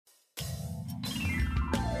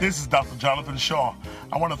This is Dr. Jonathan Shaw.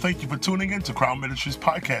 I want to thank you for tuning in to Crown Ministries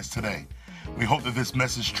podcast today. We hope that this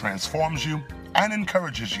message transforms you and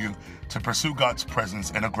encourages you to pursue God's presence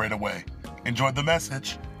in a greater way. Enjoy the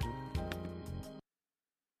message.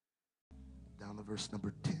 Down to verse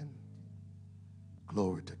number 10.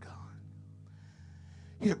 Glory to God.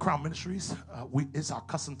 Here at Crown Ministries, it's our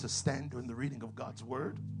custom to stand during the reading of God's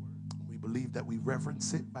word. We believe that we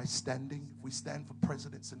reverence it by standing. If we stand for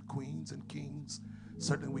presidents and queens and kings,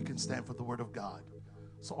 certainly we can stand for the word of God.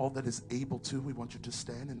 So all that is able to, we want you to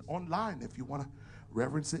stand. And online, if you want to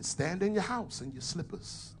reverence it, stand in your house in your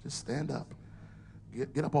slippers. Just stand up.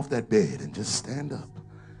 Get up off that bed and just stand up.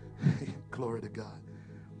 Glory to God.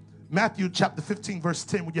 Matthew chapter 15, verse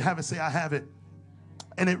 10. When you have it, say, I have it.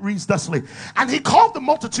 And it reads thusly. And he called the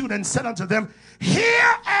multitude and said unto them,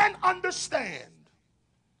 hear and understand.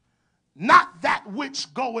 Not that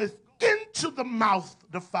which goeth into the mouth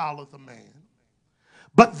defileth a man,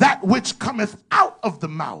 but that which cometh out of the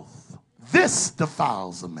mouth, this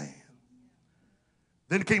defiles a man.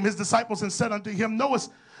 Then came his disciples and said unto him,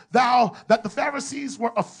 knowest thou that the Pharisees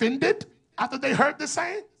were offended after they heard this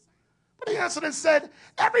saying? But he answered and said,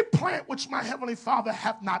 every plant which my heavenly Father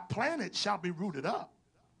hath not planted shall be rooted up.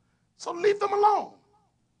 So leave them alone.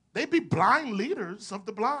 They be blind leaders of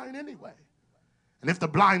the blind anyway. And if the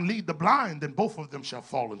blind lead the blind, then both of them shall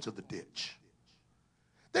fall into the ditch.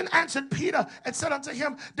 Then answered Peter and said unto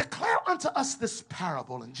him, declare unto us this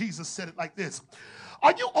parable. And Jesus said it like this.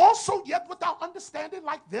 Are you also yet without understanding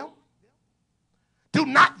like them? Do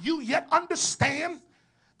not you yet understand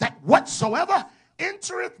that whatsoever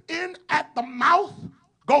entereth in at the mouth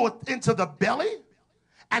goeth into the belly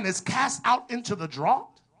and is cast out into the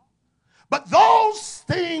draught? But those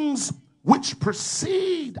things which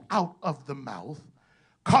proceed out of the mouth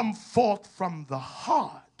come forth from the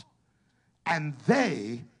heart, and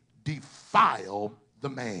they defile the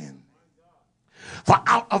man. For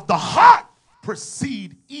out of the heart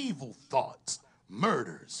proceed evil thoughts,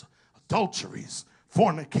 murders, adulteries,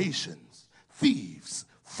 fornications, thieves,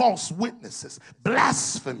 false witnesses,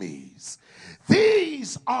 blasphemies.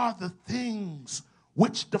 These are the things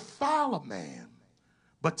which defile a man.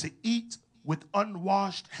 But to eat with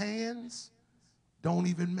unwashed hands, don't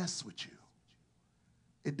even mess with you.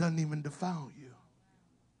 It doesn't even defile you.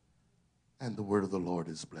 And the word of the Lord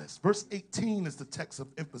is blessed. Verse 18 is the text of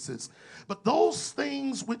emphasis. But those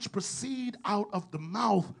things which proceed out of the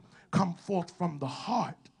mouth come forth from the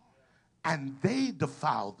heart, and they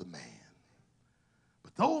defile the man.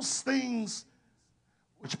 But those things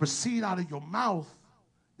which proceed out of your mouth,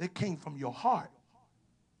 they came from your heart.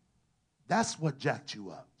 That's what jacked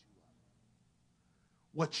you up.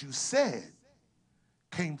 What you said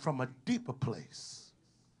came from a deeper place,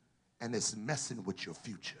 and it's messing with your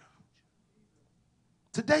future.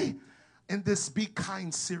 Today, in this Be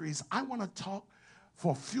Kind series, I want to talk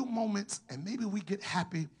for a few moments, and maybe we get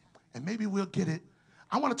happy, and maybe we'll get it.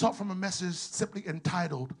 I want to talk from a message simply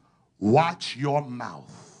entitled, Watch Your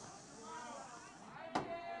Mouth.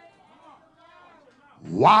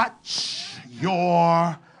 Watch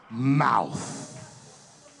your mouth.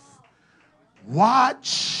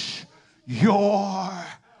 Watch your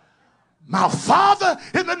mouth. Father,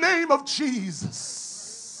 in the name of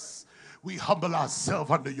Jesus, we humble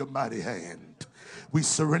ourselves under your mighty hand. We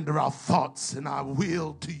surrender our thoughts and our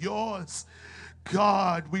will to yours.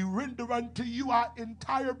 God, we render unto you our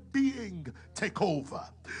entire being. Take over.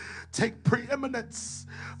 Take preeminence.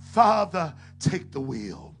 Father, take the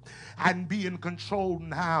wheel and be in control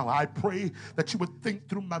now. I pray that you would think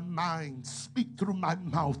through my mind, speak through my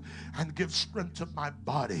mouth, and give strength to my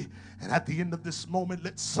body. And at the end of this moment,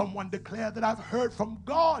 let someone declare that I've heard from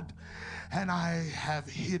God, and I have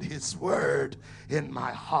hid his word in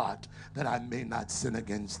my heart that I may not sin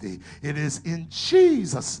against thee. It is in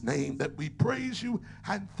Jesus' name that we praise you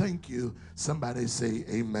and thank you. Somebody say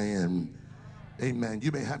amen. Amen.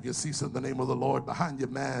 You may have your seats in the name of the Lord. Behind your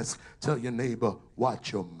mask, tell your neighbor,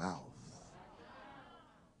 watch your mouth.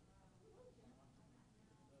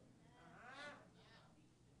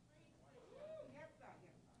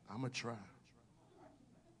 I'm going to try.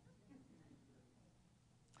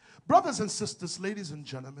 Brothers and sisters, ladies and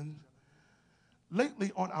gentlemen,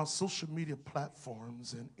 lately on our social media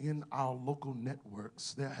platforms and in our local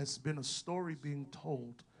networks, there has been a story being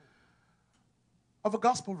told of a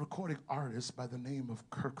gospel recording artist by the name of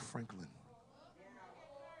Kirk Franklin,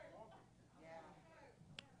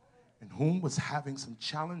 and whom was having some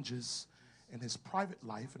challenges in his private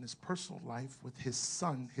life and his personal life with his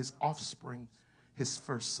son, his offspring, his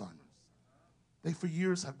first son. They for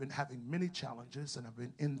years have been having many challenges and have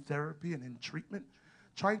been in therapy and in treatment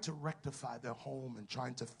trying to rectify their home and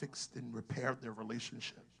trying to fix and repair their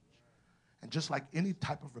relationship. And just like any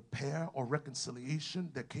type of repair or reconciliation,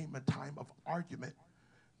 there came a time of argument.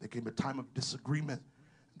 There came a time of disagreement.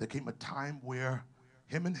 There came a time where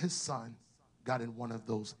him and his son got in one of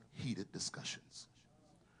those heated discussions.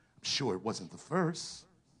 I'm sure it wasn't the first.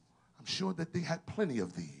 I'm sure that they had plenty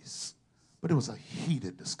of these, but it was a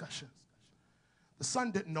heated discussion. The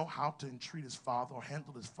son didn't know how to entreat his father or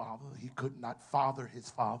handle his father. He could not father his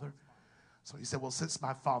father. So he said, well, since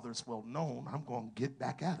my father is well known, I'm going to get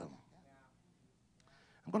back at him.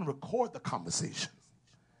 I'm going to record the conversation.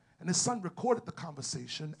 And his son recorded the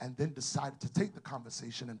conversation and then decided to take the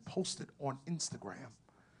conversation and post it on Instagram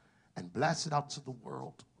and blast it out to the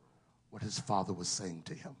world what his father was saying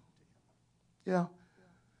to him. Yeah.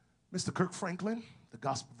 Mr. Kirk Franklin, the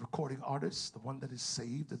gospel recording artist, the one that is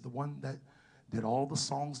saved and the one that did all the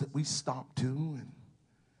songs that we stomp to and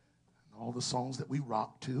all the songs that we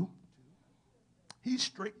rock to, he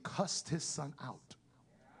straight cussed his son out.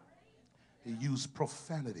 He used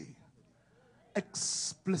profanity,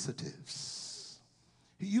 explicitives.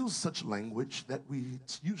 He used such language that we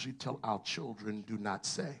usually tell our children do not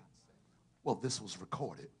say. Well, this was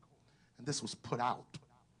recorded, and this was put out,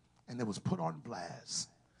 and it was put on blast.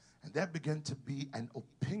 And there began to be an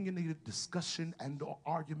opinionated discussion and or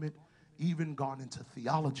argument, even gone into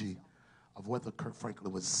theology of whether Kirk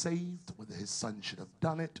Franklin was saved, whether his son should have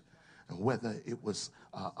done it, and whether it was,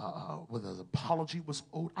 whether an apology was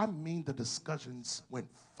owed. I mean, the discussions went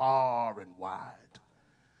far and wide.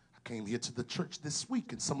 I came here to the church this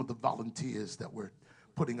week, and some of the volunteers that were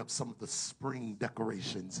putting up some of the spring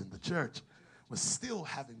decorations in the church was still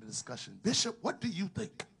having the discussion. Bishop, what do you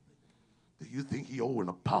think? Do you think he owed an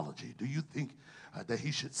apology? Do you think that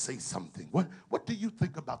he should say something? What do you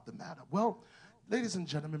think about the matter? Well, ladies and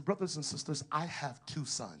gentlemen, brothers and sisters, I have two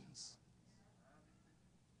sons.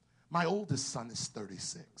 My oldest son is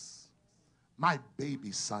 36. My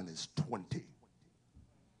baby son is 20.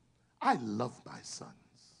 I love my sons,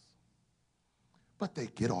 but they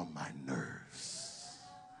get on my nerves.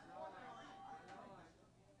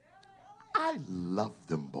 I love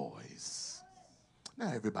them boys.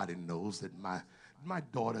 Now everybody knows that my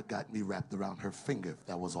daughter got me wrapped around her finger, if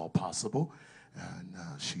that was all possible. And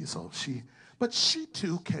but she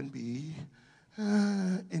too can be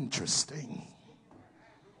interesting.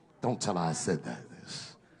 Don't tell her I said that.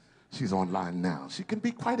 She's online now. She can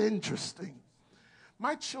be quite interesting.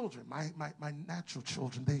 My children, my natural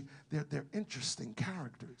children, they're interesting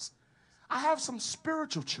characters. I have some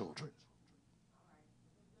spiritual children.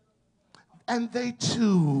 And they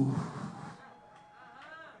too,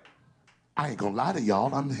 I ain't gonna lie to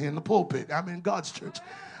y'all, I'm here in the pulpit, I'm in God's church.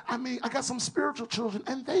 I mean, I got some spiritual children,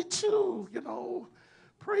 and they too,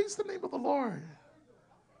 praise the name of the Lord.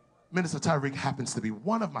 Minister Tyreek happens to be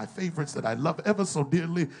one of my favorites that I love ever so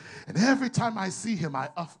dearly. And every time I see him, I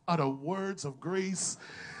utter words of grace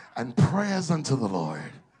and prayers unto the Lord.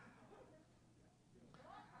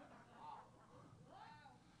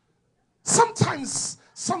 Sometimes,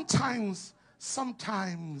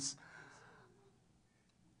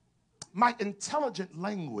 my intelligent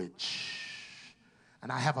language,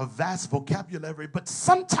 and I have a vast vocabulary, but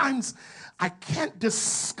sometimes I can't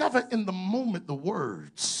discover in the moment the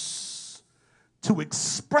words to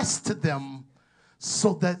express to them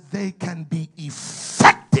so that they can be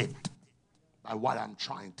affected by what I'm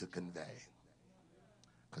trying to convey.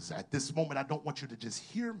 Because at this moment, I don't want you to just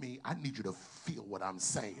hear me. I need you to feel what I'm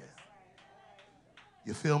saying.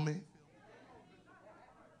 You feel me?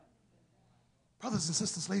 Brothers and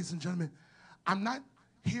sisters, ladies and gentlemen, I'm not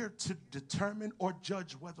here to determine or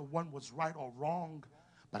judge whether one was right or wrong,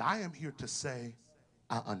 but I am here to say,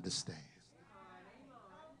 I understand.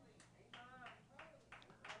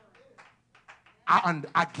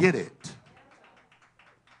 I get it.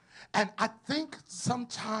 And I think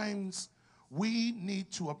sometimes we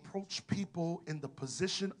need to approach people in the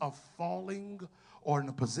position of falling or in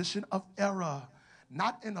a position of error,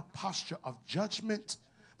 not in a posture of judgment,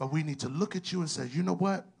 but we need to look at you and say, you know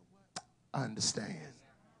what? I understand.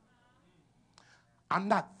 I'm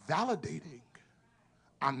not validating.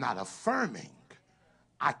 I'm not affirming.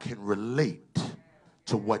 I can relate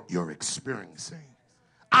to what you're experiencing.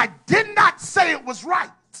 I did not say it was right,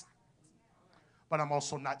 but I'm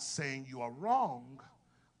also not saying you are wrong.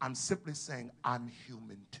 I'm simply saying I'm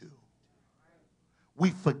human too.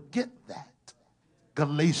 We forget that.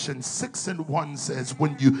 Galatians 6:1 says,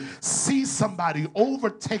 when you see somebody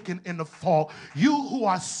overtaken in the fall, you who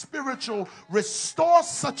are spiritual, restore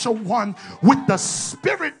such a one with the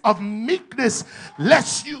spirit of meekness,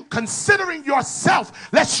 lest you, considering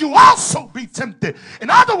yourself, lest you also be tempted. In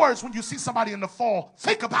other words, when you see somebody in the fall,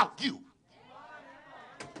 think about you.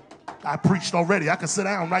 I preached already. I can sit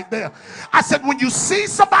down right there. I said, when you see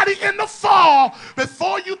somebody in the fall,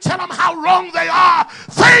 before you tell them how wrong they are,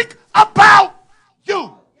 think about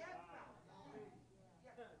you.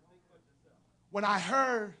 When I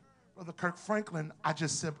heard Brother Kirk Franklin, I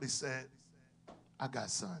just simply said, I got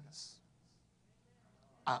sons.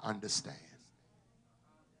 I understand.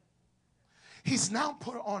 He's now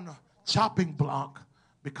put on a chopping block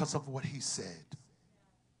because of what he said.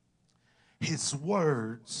 His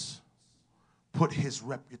words put his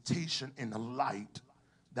reputation in a light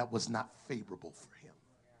that was not favorable for him.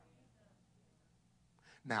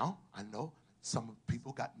 Now, I know some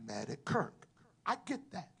people got mad at Kirk. I get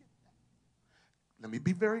that. Let me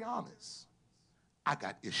be very honest. I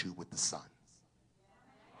got issue with the son.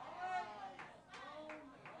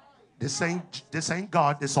 This ain't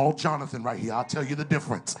God. This all Jonathan right here. I'll tell you the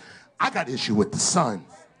difference. I got issue with the son.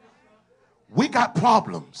 We got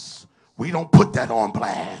problems. We don't put that on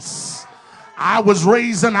blast. I was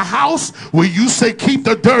raised in a house where you say keep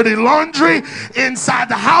the dirty laundry inside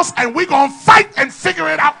the house and we're going to fight and figure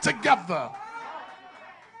it out together.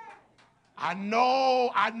 I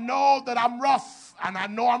know that I'm rough and I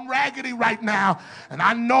know I'm raggedy right now and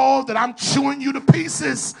I know that I'm chewing you to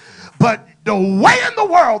pieces, but the way in the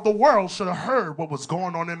world should have heard what was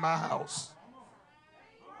going on in my house.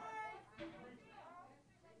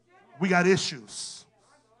 We got issues.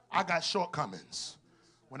 I got shortcomings.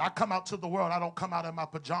 When I come out to the world, I don't come out in my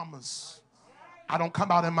pajamas. I don't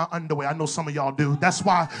come out in my underwear. I know some of y'all do. That's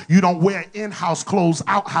why you don't wear in-house clothes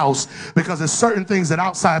out-house, because there's certain things that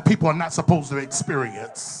outside people are not supposed to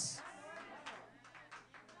experience.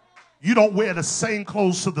 You don't wear the same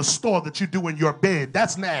clothes to the store that you do in your bed.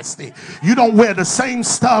 That's nasty. You don't wear the same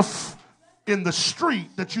stuff in the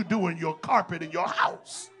street that you do in your carpet in your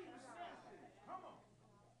house.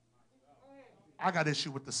 I got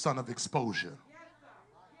issue with the son of exposure.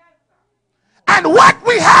 And what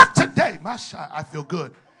we have today, I feel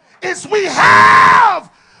good, is we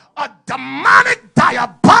have a demonic,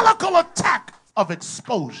 diabolical attack of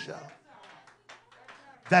exposure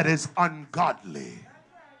that is ungodly.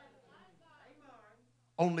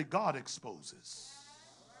 Only God exposes,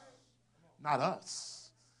 not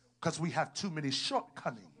us, because we have too many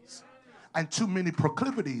shortcomings and too many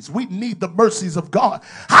proclivities. We need the mercies of God.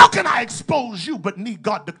 How can I expose you but need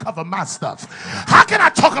God to cover my stuff? How can I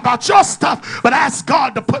talk about your stuff but ask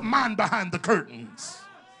God to put mine behind the curtains?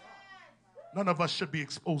 None of us should be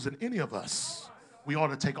exposing any of us. We ought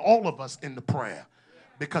to take all of us into prayer,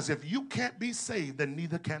 because if you can't be saved, then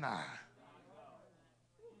neither can I.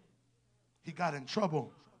 He got in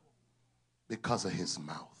trouble because of his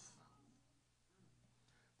mouth.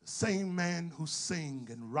 The same man who sing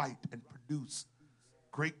and write and produce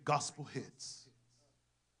great gospel hits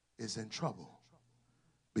is in trouble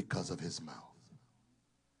because of his mouth.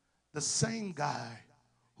 The same guy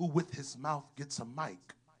who with his mouth gets a mic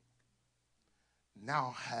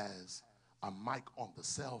now has a mic on the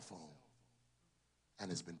cell phone and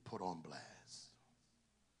has been put on blast.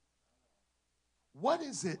 What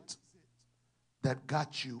is it that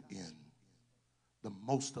got you in the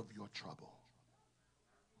most of your trouble?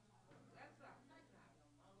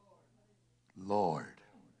 Lord,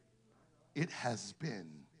 it has been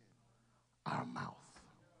our mouth.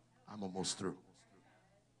 I'm almost through.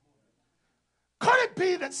 Could it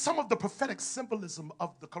be that some of the prophetic symbolism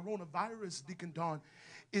of the coronavirus, Deacon Don,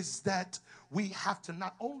 is that we have to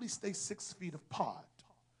not only stay 6 feet apart,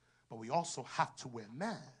 but we also have to wear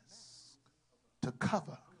masks to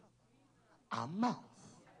cover our mouth?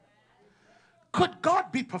 Could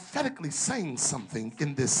God be prophetically saying something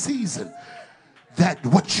in this season, that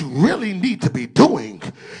what you really need to be doing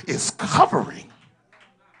is covering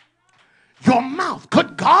your mouth?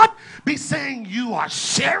 Could God be saying you are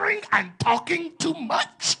sharing and talking too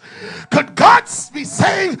much? Could God be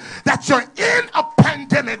saying that you're in a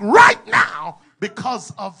pandemic right now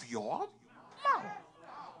because of your mouth?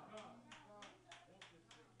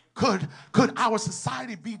 Could our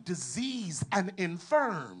society be diseased and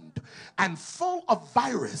infirmed and full of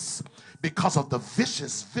virus because of the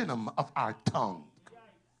vicious venom of our tongue?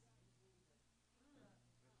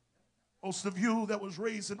 Most of you that was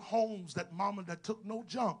raised in homes that mama that took no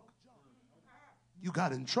junk, you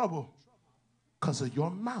got in trouble because of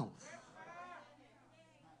your mouth.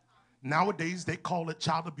 Nowadays, they call it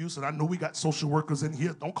child abuse, and I know we got social workers in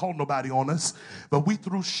here. Don't call nobody on us. But we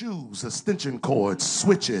threw shoes, extension cords,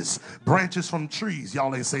 switches, branches from trees.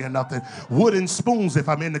 Y'all ain't saying nothing. Wooden spoons if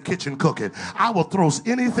I'm in the kitchen cooking. I will throw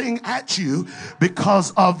anything at you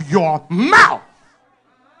because of your mouth.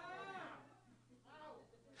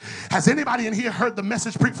 Has anybody in here heard the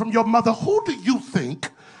message preached from your mother? Who do you think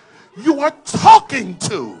you are talking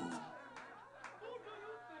to?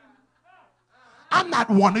 I'm not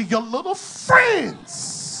one of your little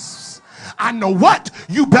friends. I know what?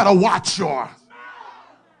 You better watch your...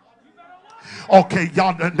 Okay,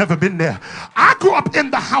 y'all never been there. I grew up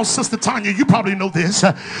in the house, Sister Tanya, you probably know this,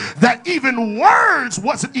 that even words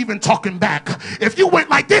wasn't even talking back. If you went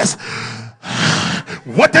like this,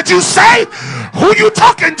 what did you say? Who you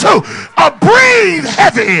talking to? A breathe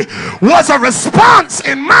heavy was a response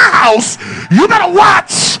in my house. You better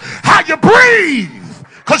watch how you breathe,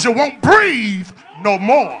 because you won't breathe no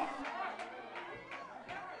more.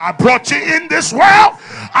 I brought you in this world.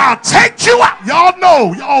 I'll take you out. Y'all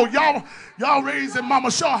know. Y'all raised in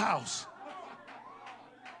Mama Shaw house.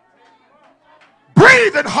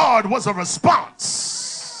 Breathing hard was a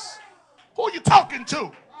response. Who are you talking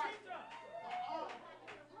to?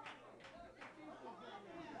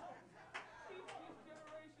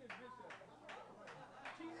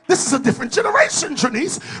 This is a different generation,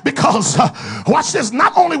 Janice, because watch this.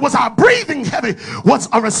 Not only was our breathing heavy, was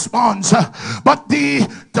a response, but the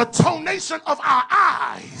tonation of our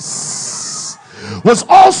eyes was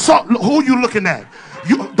also. Who are you looking at?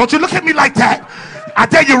 Don't you look at me like that. I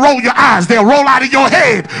dare you roll your eyes. They'll roll out of your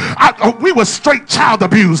head. We were straight child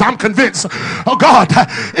abuse. I'm convinced. Oh God,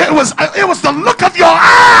 it was the look of your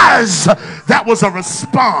eyes that was a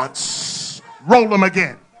response. Roll them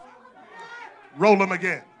again. Roll them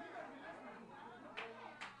again.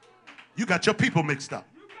 You got your people mixed up.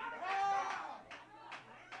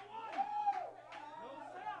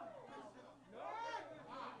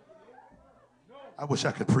 I wish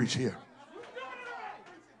I could preach here.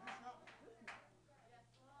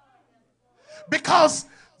 Because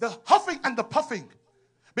the huffing and the puffing,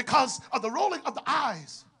 because of the rolling of the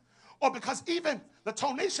eyes, or because even the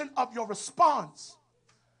tonation of your response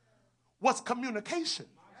was communication.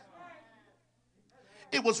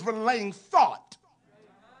 It was relaying thought.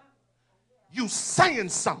 You saying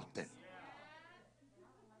something.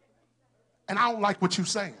 And I don't like what you're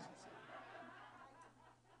saying.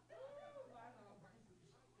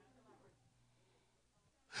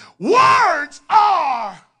 Words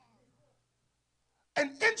are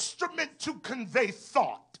an instrument to convey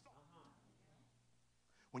thought.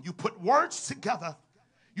 When you put words together,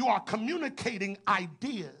 you are communicating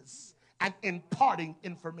ideas and imparting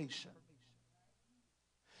information.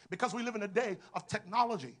 Because we live in a day of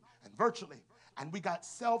technology and virtually, and we got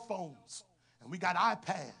cell phones, and we got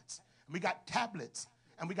iPads, and we got tablets,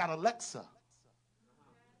 and we got Alexa.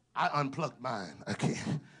 I unplugged mine. I can't.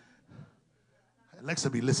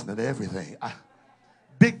 Alexa be listening to everything.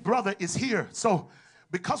 Big Brother is here. So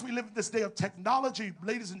because we live in this day of technology,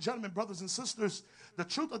 ladies and gentlemen, brothers and sisters, the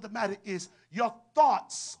truth of the matter is your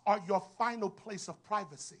thoughts are your final place of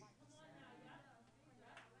privacy.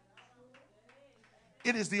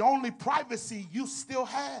 It is the only privacy you still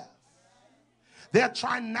have. They're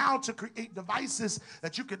trying now to create devices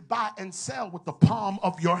that you could buy and sell with the palm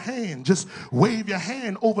of your hand. Just wave your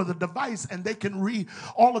hand over the device and they can read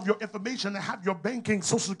all of your information and have your banking,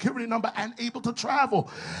 social security number, and able to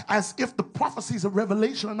travel. As if the prophecies of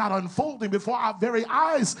Revelation are not unfolding before our very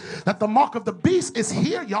eyes, that the mark of the beast is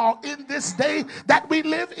here, y'all, in this day that we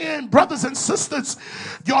live in. Brothers and sisters,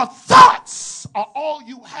 your thoughts are all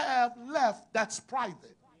you have left that's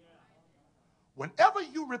private. Whenever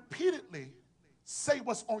you repeatedly say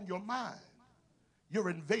what's on your mind, you're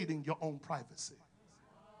invading your own privacy.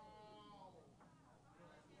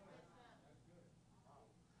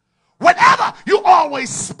 Whenever you always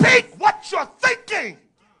speak what you're thinking,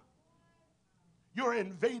 you're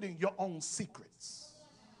invading your own secrets.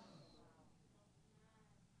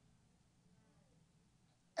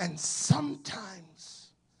 And sometimes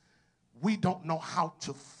we don't know how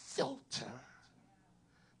to filter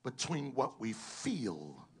between what we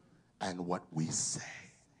feel and what we say.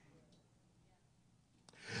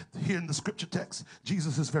 Here in the scripture text,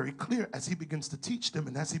 Jesus is very clear as he begins to teach them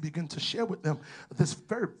and as he begins to share with them this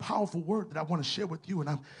very powerful word that I want to share with you. And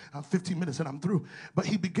I'm 15 minutes and I'm through. But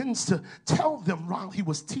he begins to tell them while he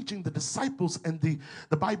was teaching the disciples, and the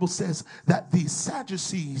Bible says that the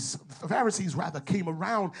Pharisees rather, came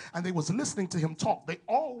around and they was listening to him talk. They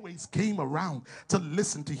always came around to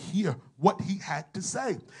listen to hear what he had to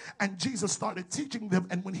say. And Jesus started teaching them,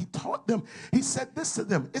 and when he taught them, he said this to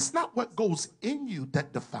them: it's not what goes in you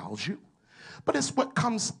that defiles you, but it's what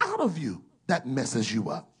comes out of you that messes you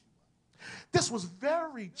up. This was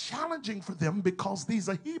very challenging for them because these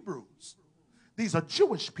are Hebrews. These are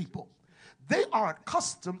Jewish people. They are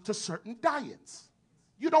accustomed to certain diets.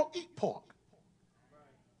 You don't eat pork.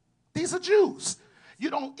 These are Jews. You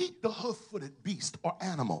don't eat the hoof-footed beast or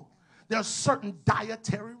animal. There are certain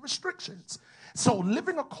dietary restrictions. So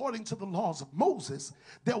living according to the laws of Moses,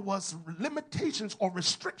 there was limitations or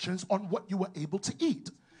restrictions on what you were able to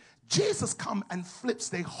eat. Jesus come and flips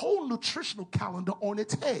their whole nutritional calendar on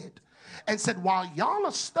its head and said, while y'all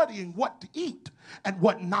are studying what to eat and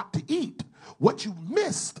what not to eat, what you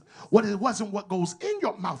missed, what it wasn't what goes in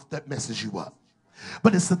your mouth that messes you up,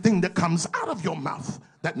 but it's the thing that comes out of your mouth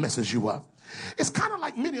that messes you up. It's kind of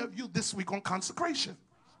like many of you this week on consecration.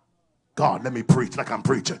 God, let me preach like I'm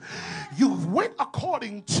preaching. You went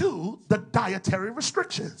according to the dietary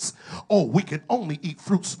restrictions. Oh, we can only eat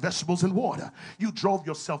fruits, vegetables, and water. You drove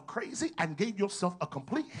yourself crazy and gave yourself a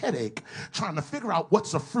complete headache trying to figure out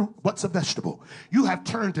what's a fruit, what's a vegetable. You have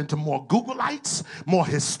turned into more Googleites, more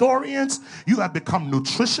historians. You have become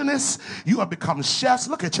nutritionists. You have become chefs.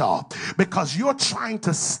 Look at y'all. Because you're trying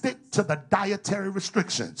to stick to the dietary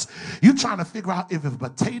restrictions. You're trying to figure out if a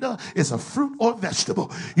potato is a fruit or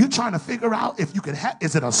vegetable. You're trying to figure out if you can have,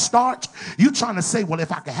 is it a starch? You trying to say, well,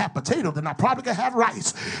 if I can have potato, then I probably can have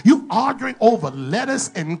rice. You arguing over lettuce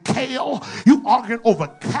and kale. You arguing over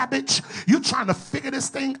cabbage. You trying to figure this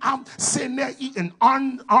thing out, sitting there eating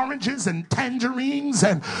oranges and tangerines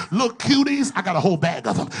and little cuties. I got a whole bag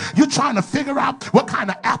of them. You trying to figure out what kind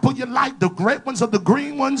of apple you like, the red ones or the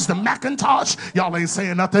green ones, the Macintosh. Y'all ain't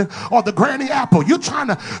saying nothing. Or the granny apple. You trying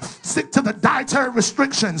to stick to the dietary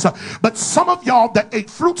restrictions. But some of y'all that ate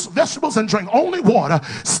fruits, vegetables, and drink only water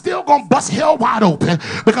still gonna bust hell wide open,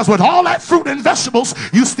 because with all that fruit and vegetables,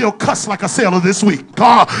 you still cuss like a sailor this week.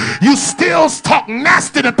 You still talk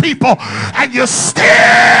nasty to people, and you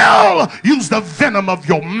still use the venom of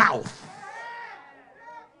your mouth.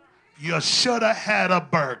 You should have had a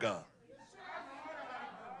burger,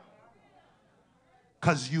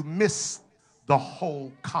 because you missed the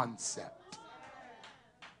whole concept.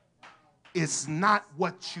 It's not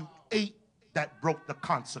what you ate that broke the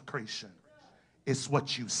consecration. It's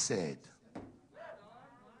what you said.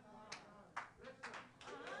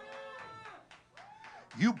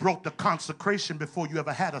 You broke the consecration before you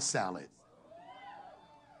ever had a salad,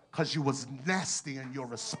 because you was nasty in your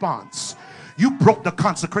response. You broke the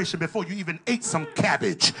consecration before you even ate some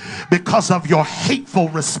cabbage, because of your hateful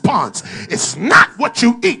response. It's not what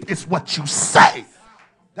you eat, it's what you say.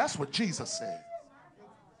 That's what Jesus said.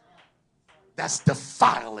 That's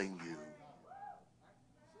defiling you.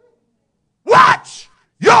 Watch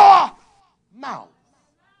your mouth.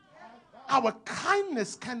 Our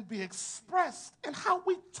kindness can be expressed in how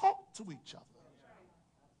we talk to each other.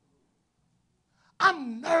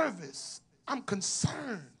 I'm nervous. I'm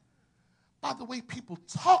concerned by the way people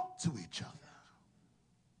talk to each other.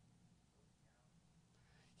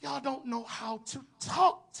 Y'all don't know how to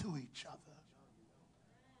talk to each other.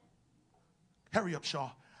 Hurry up,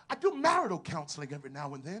 Shaw. I do marital counseling every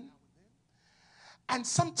now and then. And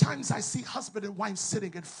sometimes I see husband and wife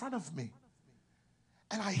sitting in front of me,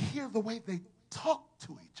 and I hear the way they talk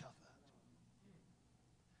to each other.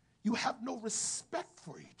 You have no respect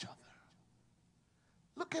for each other.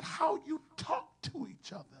 Look at how you talk to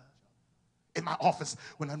each other. In my office,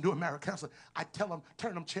 when I'm doing marriage counseling, I tell them,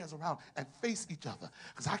 turn them chairs around and face each other,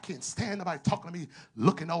 because I can't stand nobody talking to me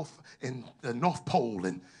looking off in the North Pole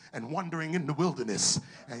and wandering in the wilderness,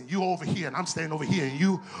 and you over here and I'm standing over here and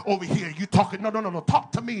you over here, you talking, no,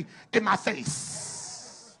 talk to me in my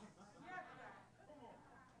face.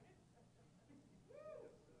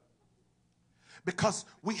 Because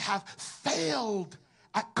we have failed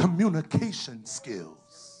at communication skills.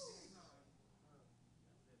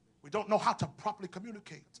 We don't know how to properly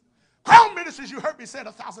communicate. Crown Ministries, you heard me say it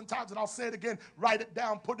 1,000 times, and I'll say it again. Write it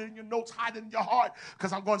down, put it in your notes, hide it in your heart,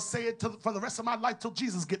 because I'm going to say it for the rest of my life till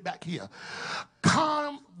Jesus get back here.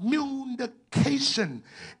 Communication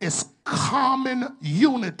is common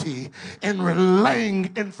unity in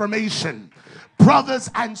relaying information. Brothers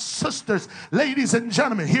and sisters, ladies and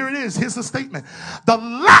gentlemen, here it is. Here's the statement. The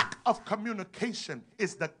lack of communication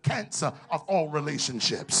is the cancer of all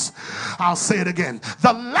relationships. I'll say it again.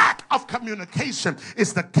 The lack of communication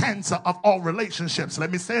is the cancer of all relationships.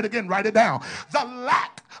 Let me say it again. Write it down. The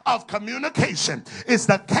lack of communication is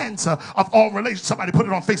the cancer of all relationships. Somebody put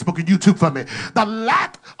it on Facebook and YouTube for me. The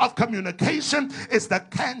lack of communication is the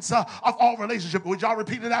cancer of all relationships. Would y'all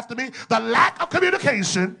repeat it after me? The lack of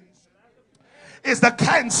communication is the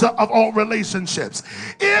cancer of all relationships.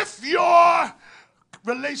 If your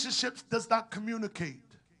relationships does not communicate,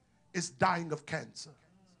 is dying of cancer.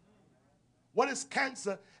 What is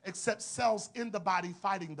cancer except cells in the body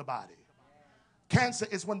fighting the body? Cancer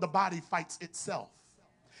is when the body fights itself.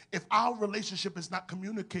 If our relationship is not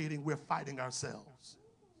communicating, we're fighting ourselves.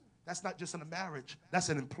 That's not just in a marriage. That's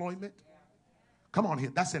in employment. Come on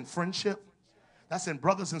here. That's in friendship. That's in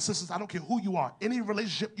brothers and sisters. I don't care who you are. Any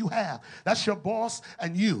relationship you have, that's your boss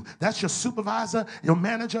and you. That's your supervisor, your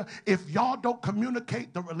manager. If y'all don't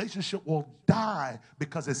communicate, the relationship will die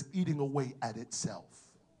because it's eating away at itself.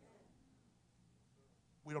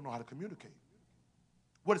 We don't know how to communicate.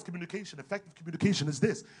 What is communication? Effective communication is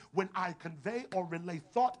this: when I convey or relay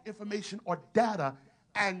thought, information, or data,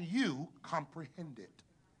 and you comprehend it.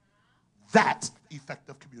 That's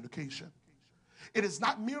effective communication. It is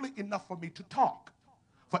not merely enough for me to talk.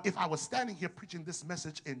 For if I was standing here preaching this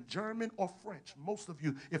message in German or French, most of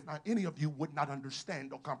you, if not any of you, would not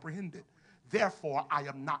understand or comprehend it. Therefore, I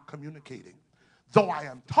am not communicating. Though I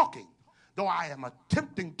am talking, though I am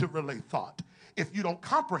attempting to relay thought, if you don't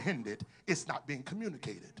comprehend it, it's not being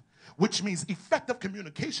communicated. Which means effective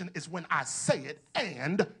communication is when I say it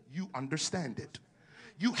and you understand it.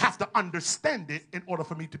 You have to understand it in order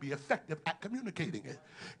for me to be effective at communicating it.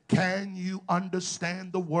 Can you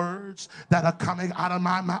understand the words that are coming out of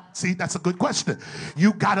my mouth? See, that's a good question.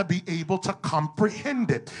 You got to be able to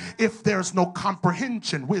comprehend it. If there's no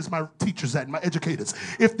comprehension, where's my teachers at, my educators?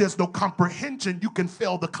 If there's no comprehension, you can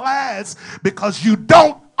fail the class because you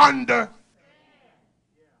don't understand.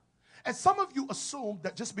 And some of you assume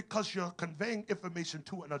that just because you're conveying information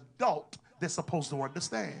to an adult, they're supposed to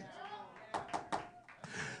understand.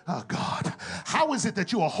 Oh, God. How is it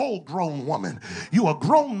that you're a whole grown woman, you're a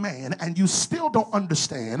grown man, and you still don't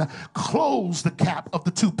understand? Close the cap of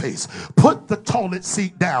the toothpaste. Put the toilet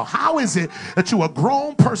seat down. How is it that you're a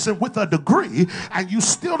grown person with a degree and you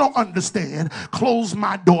still don't understand? Close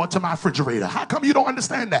my door to my refrigerator. How come you don't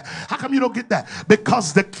understand that? How come you don't get that?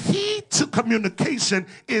 Because the key to communication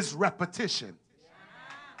is repetition.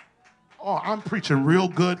 Oh, I'm preaching real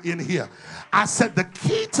good in here. I said the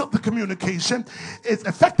key to the communication is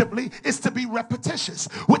effectively is to be repetitious,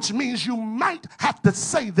 which means you might have to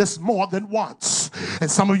say this more than once.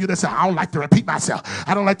 And some of you that say, I don't like to repeat myself.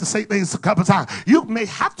 I don't like to say things a couple times. You may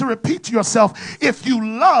have to repeat to yourself if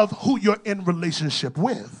you love who you're in relationship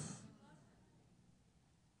with.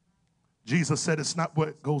 Jesus said it's not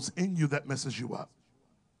what goes in you that messes you up.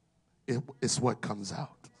 It's what comes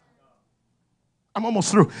out. I'm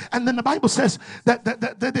almost through. And then the Bible says that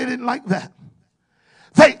they didn't like that.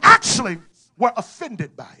 They actually were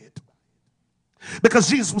offended by it. Because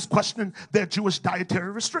Jesus was questioning their Jewish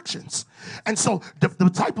dietary restrictions. And so the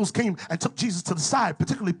disciples came and took Jesus to the side,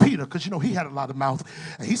 particularly Peter, because, you know, he had a lot of mouth.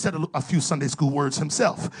 And he said a few Sunday school words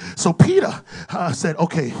himself. So Peter said,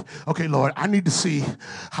 okay, Lord, I need to see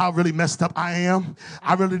how really messed up I am.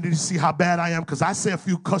 I really need to see how bad I am, because I say a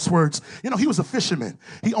few cuss words. You know, he was a fisherman.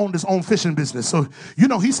 He owned his own fishing business. So, you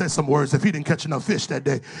know, he said some words if he didn't catch enough fish that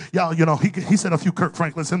day. Y'all, you know, he said a few Kirk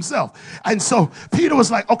Franklins himself. And so Peter was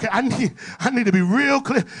like, okay, I need to be real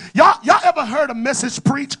clear. Y'all ever heard a message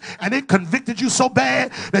preached and it convicted you so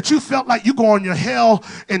bad that you felt like you go on your hell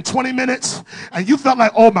in 20 minutes and you felt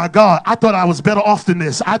like, oh my God, I thought I was better off than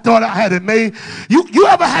this. I thought I had it made. You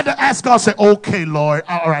ever had to ask God, say, okay, Lord,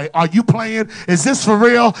 all right, are you playing? Is this for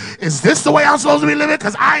real? Is this the way I'm supposed to be living?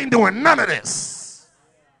 Because I ain't doing none of this.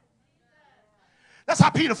 That's how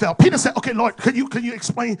Peter felt. Peter said, okay, Lord, can you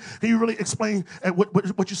explain? Can you really explain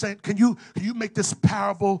what you're saying? Can you make this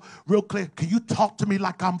parable real clear? Can you talk to me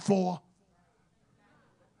like I'm four?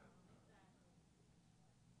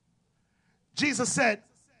 Jesus said,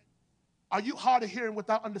 are you hard of hearing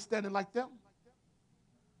without understanding like them?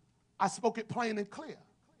 I spoke it plain and clear.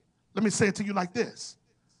 Let me say it to you like this.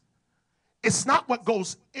 It's not what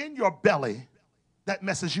goes in your belly that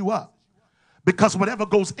messes you up. Because whatever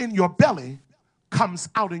goes in your belly comes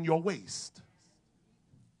out in your waist.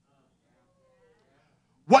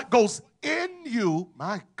 What goes in you,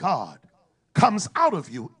 my God, comes out of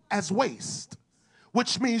you as waste,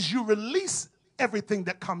 which means you release everything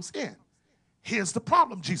that comes in. Here's the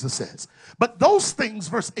problem, Jesus says. But those things,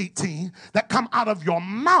 verse 18, that come out of your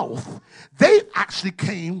mouth, they actually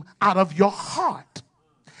came out of your heart.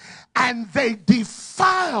 And they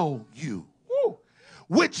defile you.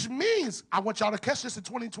 Which means, I want y'all to catch this in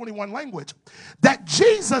 2021 language, that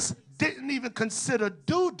Jesus didn't even consider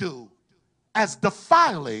doo-doo as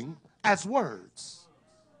defiling as words.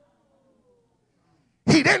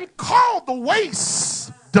 He didn't call the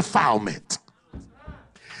waste defilement.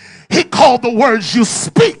 He called the words you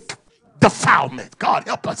speak defilement. God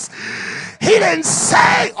help us. He didn't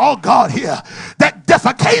say, oh God, here, that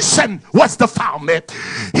defecation was defilement.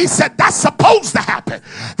 He said that's supposed to happen.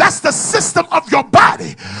 That's the system of your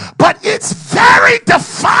body. But it's very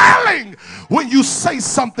defiling when you say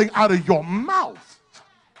something out of your mouth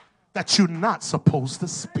that you're not supposed to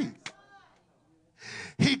speak.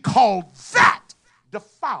 He called that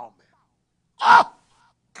defilement. Oh,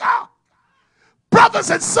 God. Brothers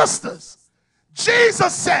and sisters,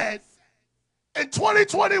 Jesus said in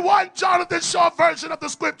 2021, Jonathan Shaw version of the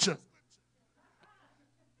scripture,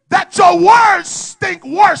 that your words stink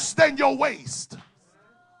worse than your waist.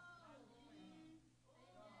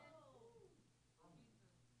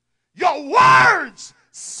 Your words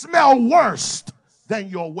smell worse than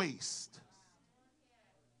your waist.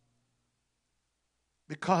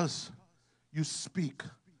 Because you speak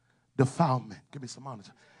defilement. Give me some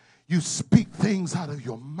honest. You speak things out of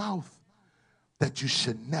your mouth that you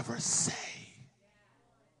should never say.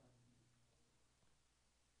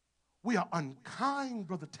 We are unkind,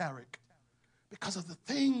 Brother Tarek, because of the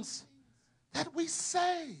things that we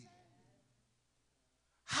say.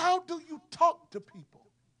 How do you talk to people?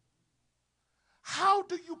 How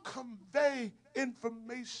do you convey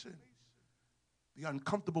information? The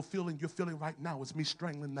uncomfortable feeling you're feeling right now is me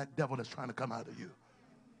strangling that devil that's trying to come out of you.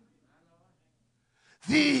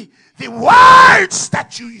 The words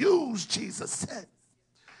that you use, Jesus said,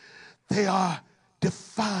 they are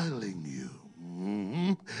defiling you.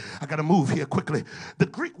 I got to move here quickly. The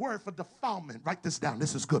Greek word for defilement, write this down.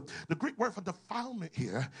 This is good. The Greek word for defilement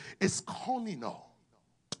here is konino.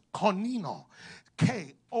 Konino.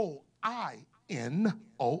 K-O-I-N-O-O.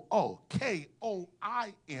 K-O-I-N-O-O.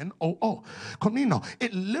 Konino.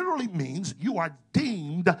 It literally means you are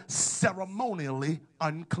deemed ceremonially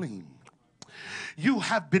unclean. You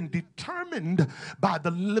have been determined by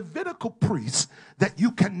the Levitical priests that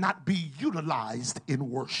you cannot be utilized in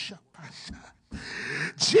worship.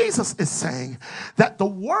 Jesus is saying that the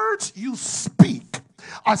words you speak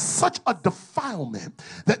are such a defilement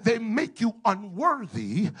that they make you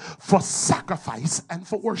unworthy for sacrifice and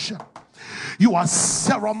for worship. You are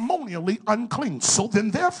ceremonially unclean. So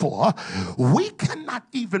then, therefore, we cannot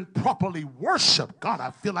even properly worship God.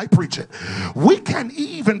 I feel like preaching. We can't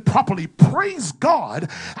even properly praise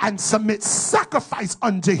God and submit sacrifice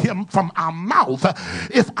unto him from our mouth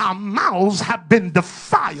if our mouths have been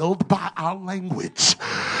defiled by our language,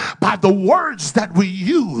 by the words that we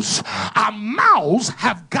use. Our mouths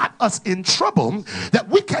have got us in trouble that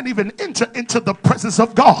we can't even enter into the presence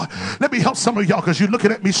of God. Let me help some of y'all because you're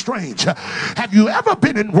looking at me strange. Have you ever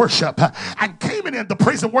been in worship and came in and the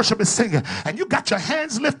praise and worship is singing and you got your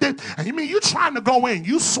hands lifted and you mean you're trying to go in,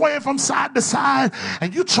 you swaying from side to side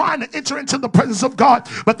and you trying to enter into the presence of God,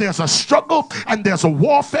 but there's a struggle and there's a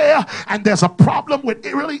warfare and there's a problem with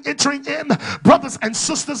really entering in? Brothers and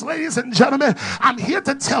sisters, ladies and gentlemen, I'm here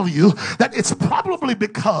to tell you that it's probably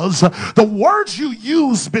because the words you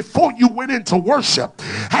used before you went into worship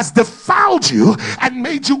has defiled you and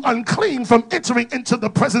made you unclean from entering into the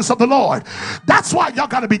presence of the Lord. That's why y'all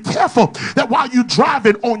got to be careful that while you're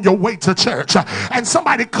driving on your way to church and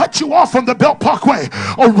somebody cut you off from the Belt Parkway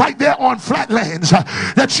or right there on Flatlands,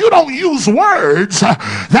 that you don't use words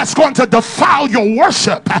that's going to defile your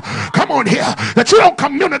worship. Come on here. That you don't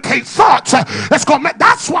communicate thoughts that's going to.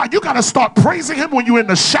 That's why you got to start praising him when you're in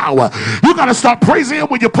the shower. You got to start praising him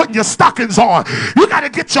when you're putting your stockings on. You got to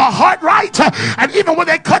get your heart right. And even when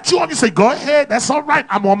they cut you off, you say, go ahead. That's all right.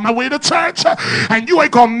 I'm on my way to church. And you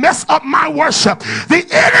ain't going to mess up my worship. The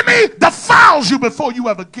enemy defiles you before you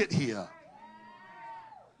ever get here.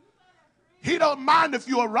 He don't mind if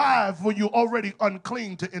you arrive when you're already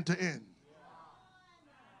unclean to enter in.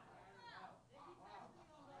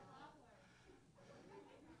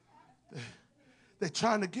 They're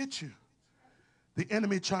trying to get you. The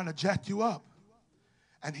enemy trying to jack you up.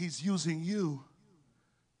 And he's using you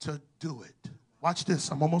to do it. Watch this.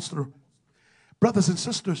 I'm almost through. Brothers and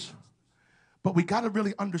sisters, but we got to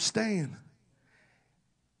really understand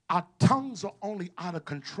our tongues are only out of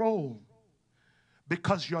control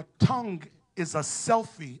because your tongue is a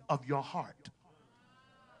selfie of your heart.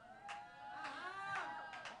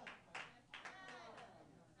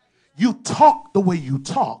 You talk the way you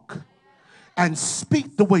talk and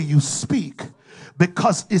speak the way you speak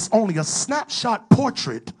because it's only a snapshot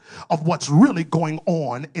portrait of what's really going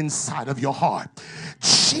on inside of your heart.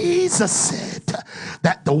 Jesus said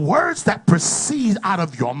that the words that proceed out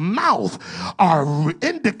of your mouth are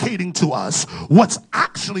indicating to us what's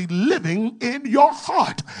actually living in your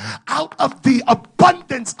heart. Out of the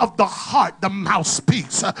abundance of the heart, the mouth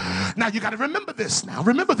speaks. Now you got to remember this now.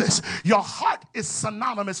 Remember this. Your heart is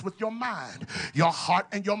synonymous with your mind. Your heart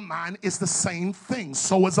and your mind is the same thing.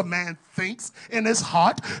 So as a man thinks in his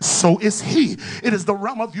heart, so is he. It is the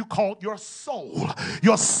realm of you called your soul.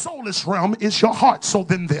 Your soulish realm is your heart. So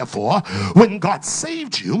then therefore, when God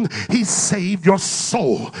saved you, he saved your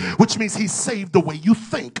soul, which means he saved the way you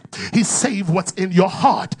think. He saved what's in your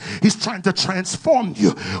heart. He's trying to transform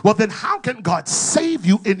you. Well, then how can God save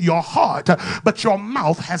you in your heart, but your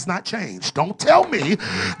mouth has not changed? Don't tell me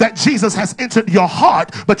that Jesus has entered your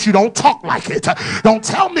heart, but you don't talk like it. Don't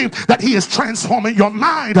tell me that he is transforming your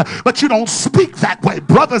mind, but you don't speak that way.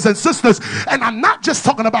 Brothers and sisters, and I'm not just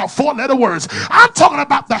talking about 4-letter words. I'm talking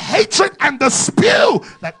about the hatred and the spew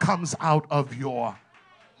that comes out of your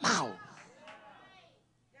mouth.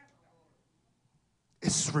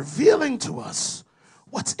 It's revealing to us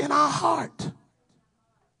what's in our heart.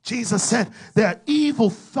 Jesus said there are evil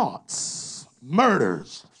thoughts,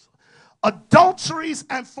 murders, adulteries,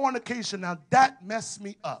 and fornication. Now that messed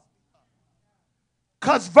me up.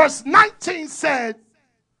 Because verse 19 said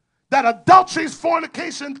that adulteries,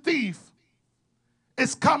 fornication, thief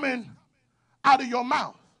is coming out of your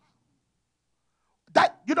mouth.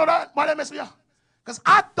 That, you know that, why that messed me up? Because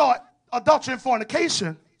I thought adultery and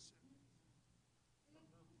fornication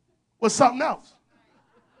was something else.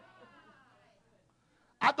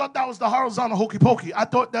 I thought that was the horizontal hokey pokey. I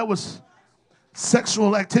thought that was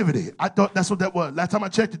sexual activity. I thought that's what that was. Last time I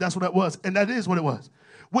checked it, that's what that was. And that is what it was.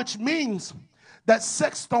 Which means that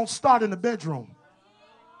sex don't start in the bedroom.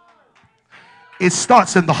 It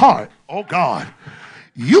starts in the heart. Oh God.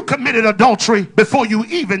 You committed adultery before you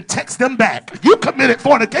even text them back. You committed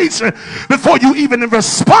fornication before you even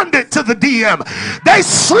responded to the DM. They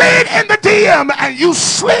slid in the DM and you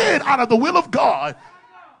slid out of the will of God.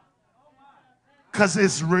 Because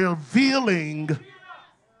it's revealing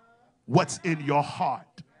what's in your heart.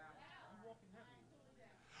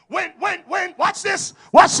 When, watch this.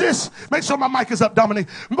 Make sure my mic is up, Dominique.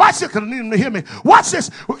 Watch this, because I need them to hear me. Watch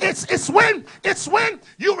this. It's when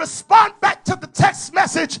you respond back to the text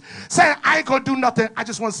message saying, I ain't going to do nothing. I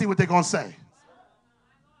just want to see what they're going to say.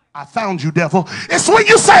 I found you, devil. It's when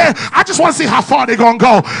you say, I just want to see how far they're going to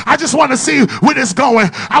go. I just want to see where it's going.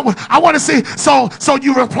 I want to see. So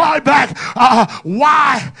you reply back,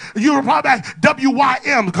 why? You reply back,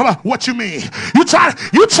 W-Y-M. Come on, what you mean? You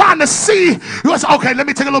trying to see. You say, okay, let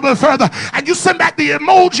me take a little bit further. And you send back the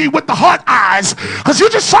emoji with the heart eyes because you're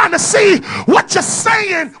just trying to see what you're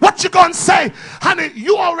saying, what you're going to say. Honey,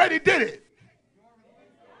 you already did it.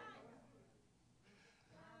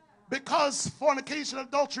 Because fornication and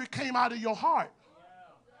adultery came out of your heart.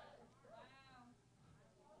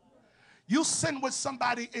 You sin with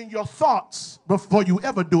somebody in your thoughts before you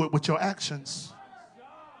ever do it with your actions.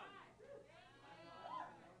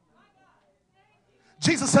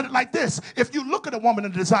 Jesus said it like this. If you look at a woman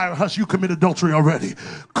and desire her, you commit adultery already.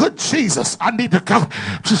 Good Jesus, I need to come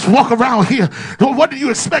just walk around here. What do you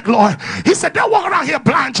expect, Lord? He said, don't walk around here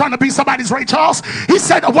blind trying to be somebody's Ray Charles. He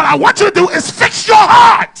said, what I want you to do is fix your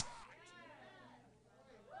heart.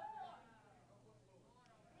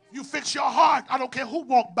 You fix your heart, I don't care who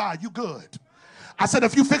walked by, you good. I said,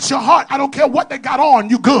 if you fix your heart, I don't care what they got on,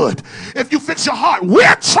 you good. If you fix your heart,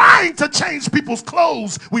 we're trying to change people's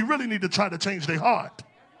clothes. We really need to try to change their heart.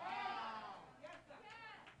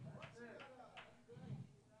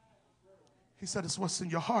 He said, it's what's in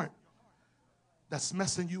your heart that's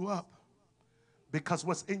messing you up. Because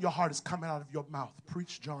what's in your heart is coming out of your mouth.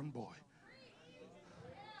 Preach, John Boy.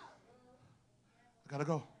 I gotta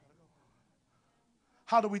go.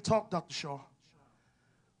 How do we talk, Dr. Shaw?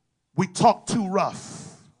 We talk too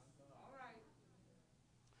rough.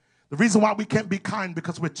 The reason why we can't be kind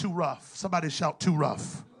because we're too rough. Somebody shout, too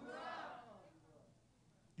rough.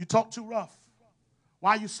 You talk too rough.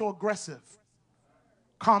 Why are you so aggressive?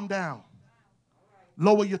 Calm down.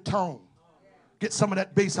 Lower your tone. Get some of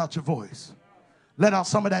that bass out your voice. Let out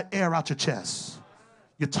some of that air out your chest.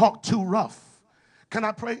 You talk too rough. Can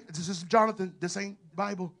I pray? This is Jonathan. This ain't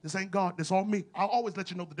Bible. This ain't God. This all me. I'll always let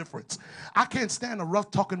you know the difference. I can't stand a rough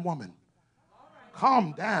talking woman.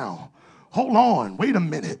 Calm down. Hold on, wait a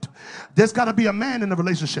minute. There's got to be a man in the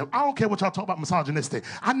relationship. I don't care what y'all talk about misogynistic.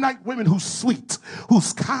 I like women who's sweet,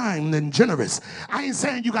 who's kind and generous. I ain't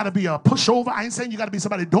saying you got to be a pushover. I ain't saying you got to be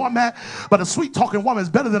somebody doormat. But a sweet talking woman is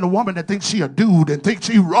better than a woman that thinks she a dude and thinks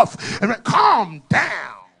she rough. And calm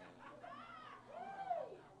down.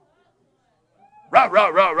 Rah, rah,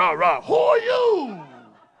 rah, rah, rah. Who are you?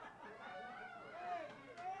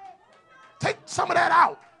 Take some of that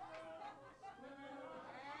out.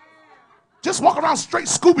 Just walk around straight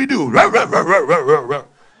Scooby-Doo.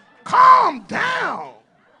 Calm down.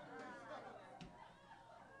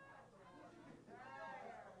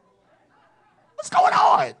 What's going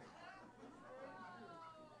on?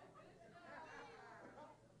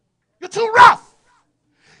 You're too rough.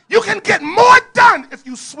 You can get more done if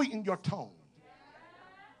you sweeten your tone.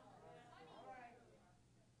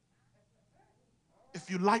 If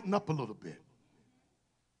you lighten up a little bit.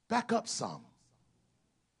 Back up some.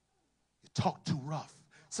 Talk too rough.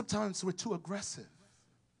 Sometimes we're too aggressive.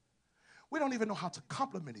 We don't even know how to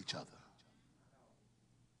compliment each other.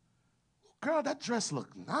 Girl, that dress look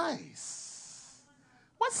nice.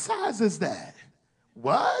 What size is that?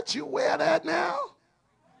 What? You wear that now?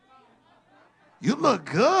 You look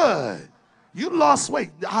good. You lost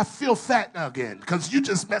weight. I feel fat again because you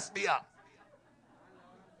just messed me up.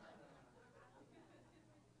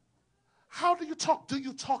 How do you talk? Do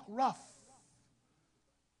you talk rough?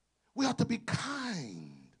 We ought to be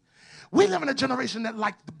kind. We live in a generation that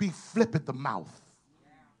like to be flip at the mouth.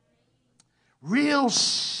 Real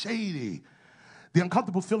shady. The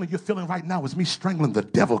uncomfortable feeling you're feeling right now is me strangling the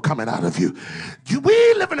devil coming out of you.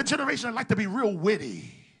 We live in a generation that like to be real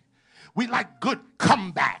witty. We like good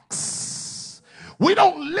comebacks. We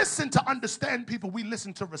don't listen to understand people. We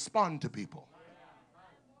listen to respond to people.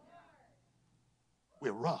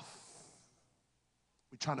 We're rough.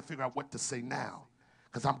 We're trying to figure out what to say now.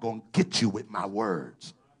 Because I'm going to get you with my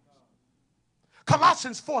words.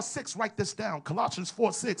 Colossians 4:6, write this down. Colossians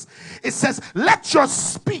 4:6, it says, let your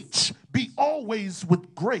speech be always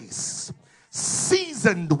with grace,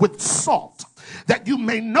 seasoned with salt, that you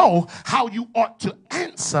may know how you ought to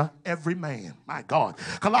answer every man. My God.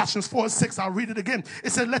 Colossians 4:6, I'll read it again.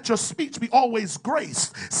 It said, let your speech be always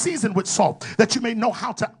grace, seasoned with salt, that you may know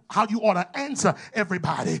how you ought to answer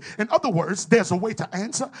everybody. In other words, there's a way to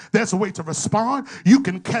answer. There's a way to respond. You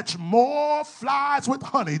can catch more flies with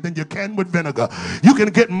honey than you can with vinegar. You can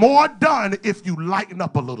get more done if you lighten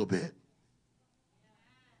up a little bit.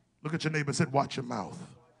 Look at your neighbor and say, watch your mouth.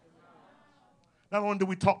 Not only do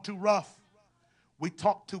we talk too rough, we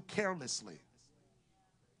talk too carelessly.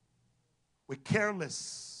 We're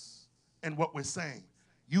careless in what we're saying.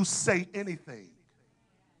 You say anything.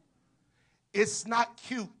 It's not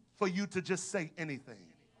cute for you to just say anything.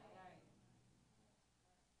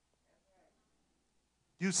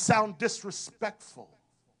 You sound disrespectful.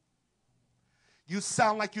 You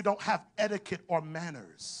sound like you don't have etiquette or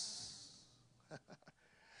manners.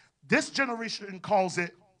 This generation calls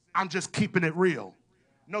it, I'm just keeping it real.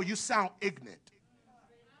 No, you sound ignorant.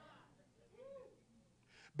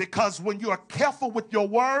 Because when you are careful with your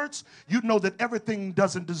words, you know that everything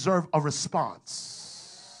doesn't deserve a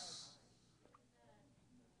response.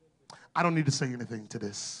 I don't need to say anything to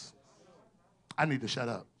this. I need to shut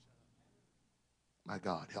up. My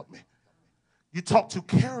God, help me. You talk too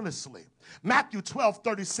carelessly. Matthew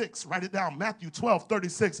 12:36, write it down. Matthew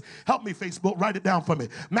 12:36. Help me, Facebook, write it down for me.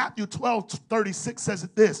 Matthew 12:36 says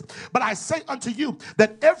this, but I say unto you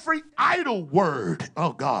that every idle word,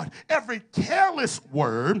 oh God, every careless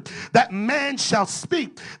word that man shall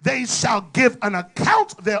speak, they shall give an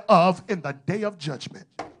account thereof in the day of judgment.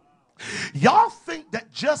 Y'all think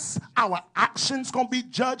that just our actions gonna be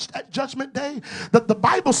judged at judgment day? That the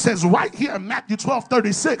Bible says right here in Matthew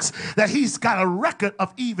 12:36 that he's got a record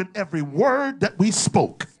of even every word that we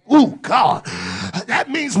spoke. Ooh, God. That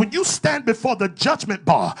means when you stand before the judgment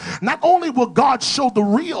bar, not only will God show the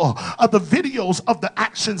real of the videos of the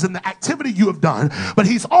actions and the activity you have done, but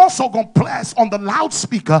he's also going to blast on the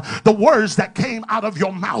loudspeaker the words that came out of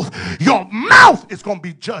your mouth. Your mouth is going to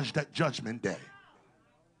be judged at judgment day.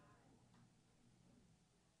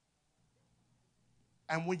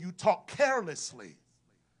 And when you talk carelessly,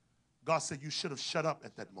 God said you should have shut up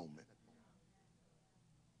at that moment.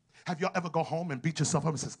 Have y'all ever go home and beat yourself up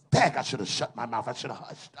and says, dang, I should have shut my mouth. I should have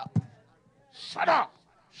hushed up. Shut up.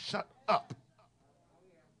 Shut up.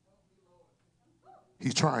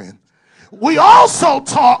 He's trying. We also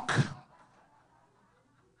talk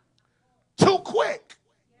too quick.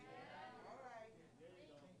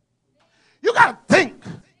 You got to think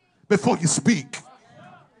before you speak.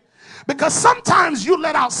 Because sometimes you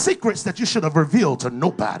let out secrets that you should have revealed to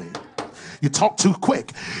nobody. You talk too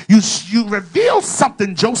quick. You revealed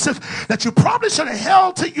something, Joseph, that you probably should have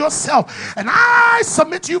held to yourself. And I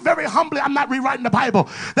submit to you very humbly, I'm not rewriting the Bible,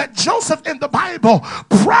 that Joseph in the Bible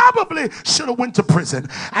probably should have went to prison,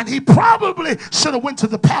 and he probably should have went to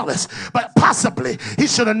the palace, but possibly he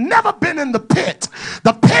should have never been in the pit.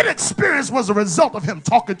 The pit experience was a result of him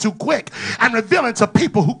talking too quick and revealing to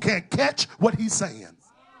people who can't catch what he's saying.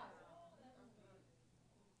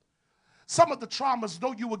 Some of the traumas,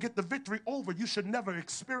 though you will get the victory over, you should never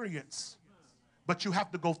experience. But you have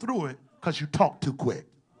to go through it because you talk too quick.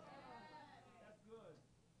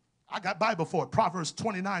 I got Bible for it. Proverbs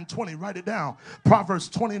 29:20. Write it down. Proverbs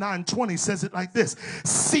 29:20 says it like this.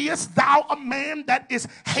 Seest thou a man that is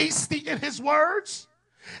hasty in his words?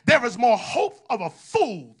 There is more hope of a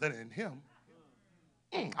fool than in him.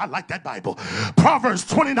 I like that Bible. Proverbs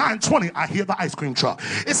 29:20. I hear the ice cream truck.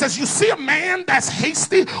 It says, you see a man that's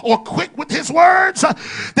hasty or quick with his words?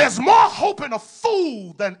 There's more hope in a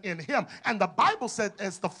fool than in him. And the Bible said,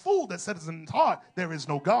 as the fool that says in his heart, there is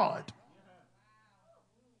no God.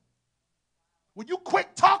 When you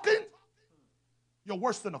quick talking, you're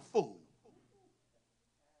worse than a fool.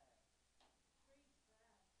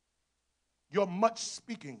 Your much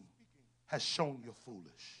speaking has shown you're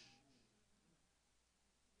foolish.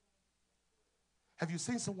 Have you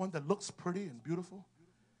seen someone that looks pretty and beautiful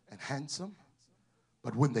and handsome,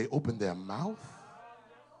 but when they open their mouth,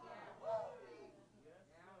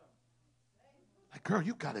 like, girl,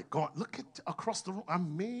 you got it going. Look at across the room. I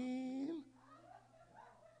mean,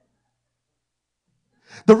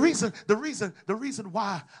 the reason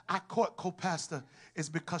why I caught co-pastor is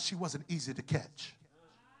because she wasn't easy to catch.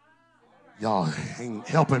 Y'all ain't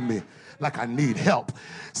helping me like I need help.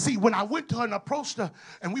 See, when I went to her and approached her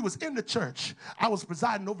and we was in the church, I was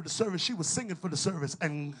presiding over the service. She was singing for the service,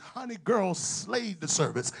 and honey girl slayed the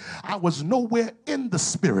service. I was nowhere in the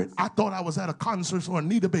spirit. I thought I was at a concert for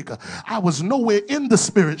Anita Baker. I was nowhere in the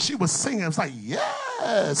spirit. She was singing. I was like,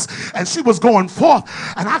 yes. And she was going forth.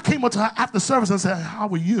 And I came up to her after service and said, how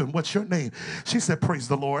are you and what's your name? She said, praise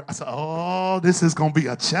the Lord. I said, oh, this is going to be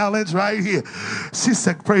a challenge right here. She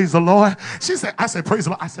said, praise the Lord. I said, praise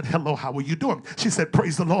the Lord. I said, hello, how are you doing? She said,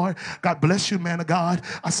 praise the Lord. God bless you, man of God.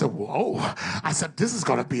 I said, whoa. I said, this is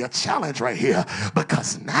going to be a challenge right here,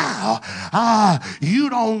 because now you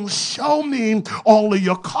don't show me all of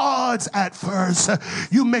your cards at first.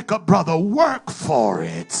 You make a brother work for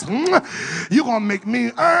it. You're going to make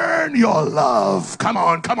me earn your love. Come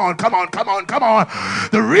on, come on, come on, come on, come on.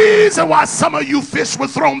 The reason why some of you fish were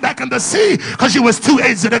thrown back in the sea because you was too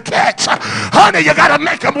easy to catch. Honey, you got to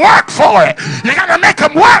make them work for it. You got to make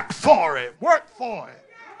them work for it. Work for it.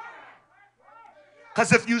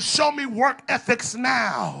 Because if you show me work ethics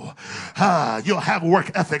now, you'll have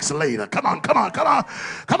work ethics later. Come on, come on, come on.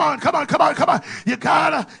 Come on, come on, come on, come on. You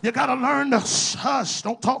gotta learn to hush.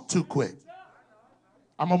 Don't talk too quick.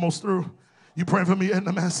 I'm almost through. You praying for me,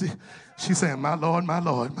 Edna Massey? She's saying, my Lord, my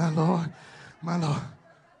Lord, my Lord, my Lord.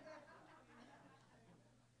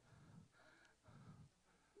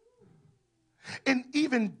 And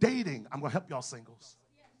even dating, I'm going to help y'all singles.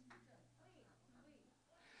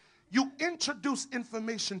 You introduce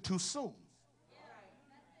information too soon.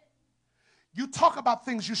 You talk about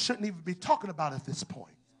things you shouldn't even be talking about at this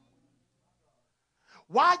point.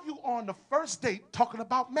 Why you on the first date talking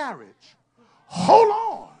about marriage? Hold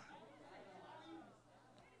on.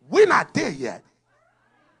 We're not there yet.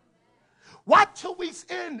 Why 2 weeks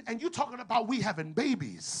in and you talking about we having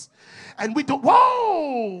babies? And we do,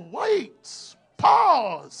 whoa, wait.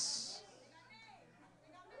 Pause.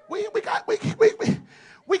 We got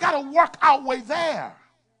to work our way there.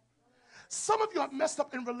 Some of you have messed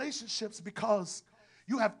up in relationships because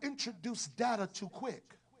you have introduced data too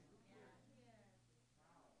quick.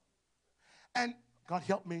 And God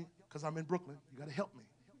help me, because I'm in Brooklyn. You got to help me.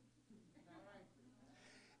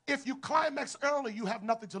 If you climax early, you have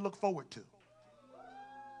nothing to look forward to.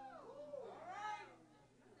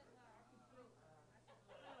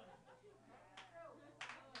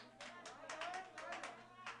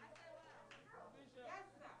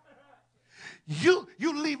 You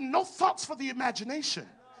leave no thoughts for the imagination.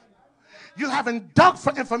 You haven't dug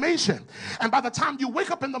for information. And by the time you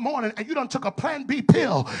wake up in the morning and you done took a Plan B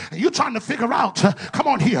pill and you're trying to figure out, come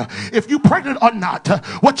on here, if you're pregnant or not,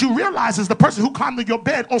 what you realize is the person who climbed in your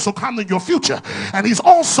bed also climbed in your future. And he's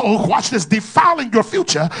also, watch this, defiling your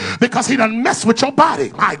future because he done messed with your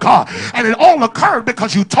body. My God. And it all occurred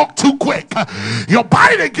because you talked too quick. Your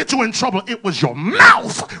body didn't get you in trouble. It was your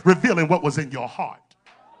mouth revealing what was in your heart.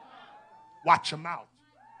 Watch your mouth.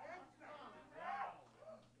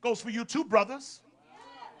 Goes for you too, brothers.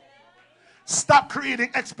 Stop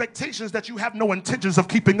creating expectations that you have no intentions of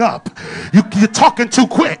keeping up. You're talking too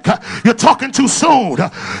quick. You're talking too soon.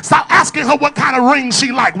 Stop asking her what kind of ring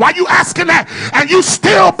she like. Why you asking that? And you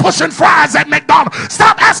still pushing fries at McDonald's.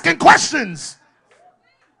 Stop asking questions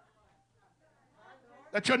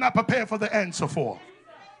that you're not prepared for the answer for.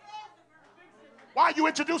 Why are you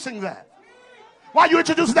introducing that? Why are you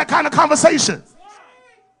introducing that kind of conversation?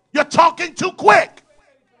 You're talking too quick.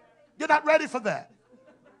 You're not ready for that.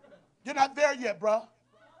 You're not there yet, bro.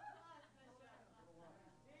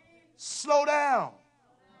 Slow down.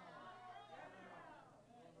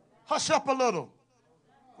 Hush up a little.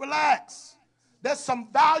 Relax. There's some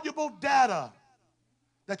valuable data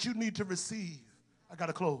that you need to receive. I got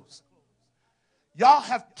to close. Y'all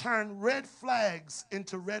have turned red flags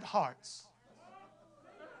into red hearts.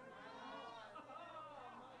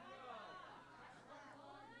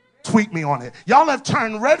 Tweet me on it. Y'all have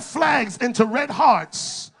turned red flags into red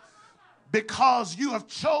hearts because you have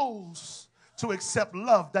chose to accept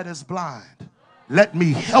love that is blind. Let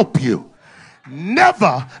me help you.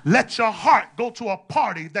 Never let your heart go to a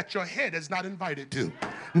party that your head is not invited to.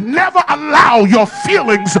 Never allow your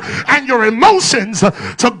feelings and your emotions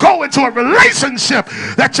to go into a relationship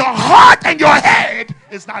that your heart and your head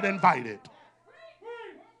is not invited.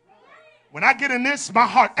 When I get in this, my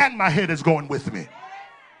heart and my head is going with me.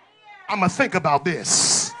 I'm going to think about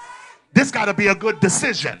this. This got to be a good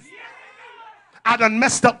decision. I done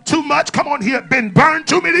messed up too much. Come on here. Been burned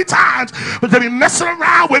too many times. But to be messing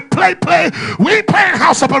around with play. We ain't playing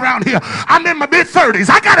house up around here. I'm in my mid-30s.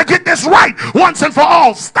 I got to get this right once and for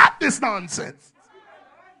all. Stop this nonsense.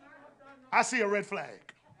 I see a red flag.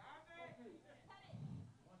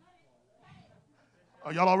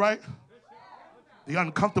 Are y'all all right? The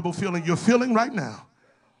uncomfortable feeling you're feeling right now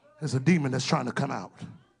is a demon that's trying to come out.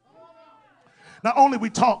 Not only we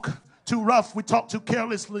talk too rough, we talk too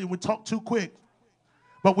carelessly, we talk too quick,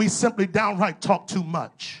 but we simply downright talk too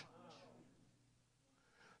much.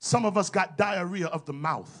 Some of us got diarrhea of the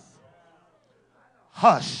mouth.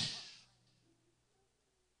 Hush.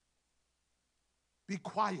 Be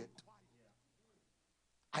quiet.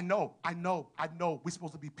 I know. We're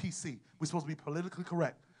supposed to be PC. We're supposed to be politically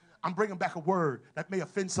correct. I'm bringing back a word that may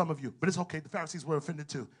offend some of you, but it's okay. The Pharisees were offended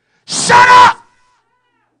too. Shut up!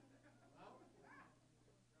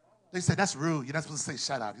 They said, that's rude. You're not supposed to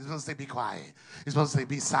say shut up. You're supposed to say be quiet. You're supposed to say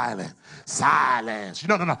be silent. Silence.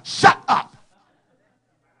 No. Shut up.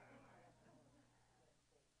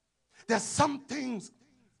 There's some things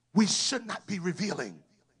we should not be revealing.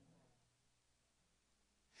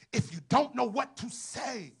 If you don't know what to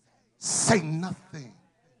say, say nothing.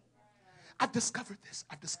 I discovered this,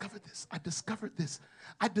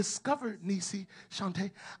 Nisi,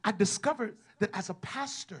 Shante, I discovered that as a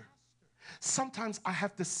pastor, sometimes I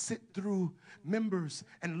have to sit through members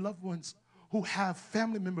and loved ones who have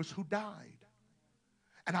family members who died.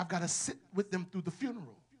 And I've got to sit with them through the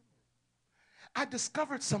funeral. I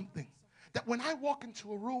discovered something, that when I walk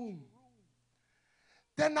into a room,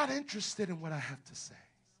 they're not interested in what I have to say.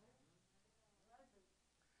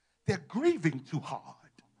 They're grieving too hard.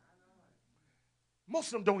 Most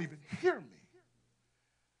of them don't even hear me.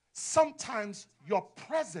 Sometimes your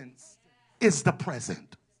presence is the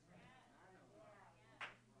present.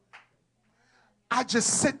 I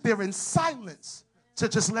just sit there in silence to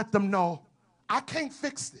just let them know I can't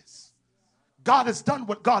fix this. God has done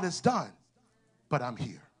what God has done, but I'm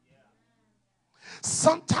here.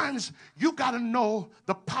 Sometimes you got to know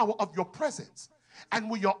the power of your presence. And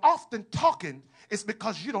when you're often talking, it's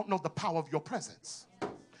because you don't know the power of your presence.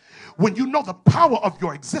 When you know the power of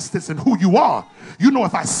your existence and who you are, you know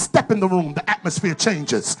if I step in the room, the atmosphere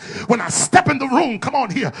changes. When I step in the room, come on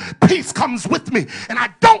here, peace comes with me. And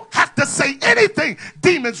I don't have to say anything.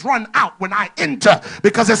 Demons run out when I enter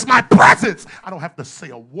because it's my presence. I don't have to say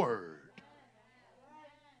a word.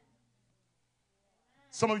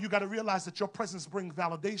 Some of you got to realize that your presence brings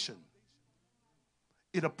validation.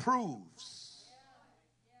 It approves.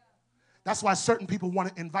 That's why certain people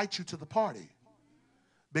want to invite you to the party.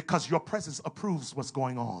 Because your presence approves what's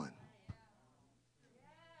going on.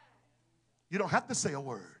 You don't have to say a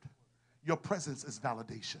word. Your presence is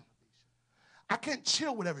validation. I can't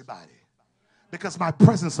chill with everybody because my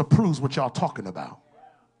presence approves what y'all talking about.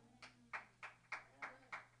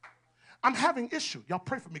 I'm having issue. Y'all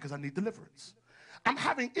pray for me because I need deliverance. I'm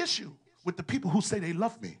having issue with the people who say they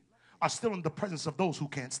love me are still in the presence of those who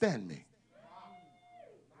can't stand me.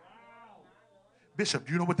 Bishop,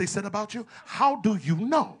 do you know what they said about you? How do you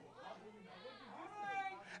know?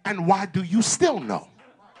 And why do you still know?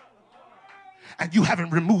 And you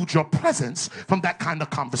haven't removed your presence from that kind of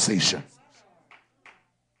conversation.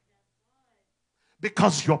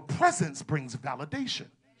 Because your presence brings validation.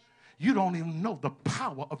 You don't even know the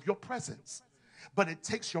power of your presence. But it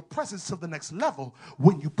takes your presence to the next level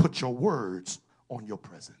when you put your words on your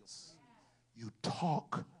presence. You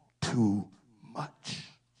talk too much.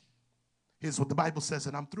 Here's what the Bible says,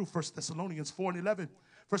 and I'm through. 1 Thessalonians 4:11.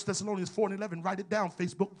 1 Thessalonians 4:11. Write it down,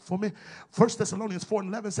 Facebook, for me. 1 Thessalonians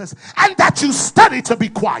 4:11 says, and that you study to be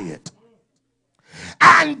quiet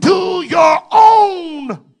and do your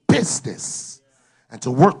own business and to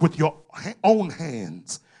work with your own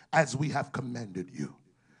hands as we have commanded you.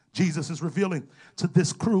 Jesus is revealing to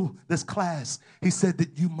this crew, this class, he said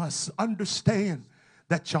that you must understand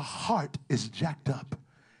that your heart is jacked up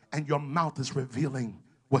and your mouth is revealing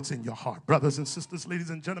what's in your heart. Brothers and sisters, ladies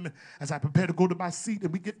and gentlemen, as I prepare to go to my seat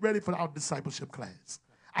and we get ready for our discipleship class,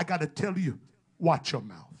 I got to tell you, watch your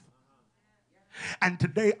mouth. And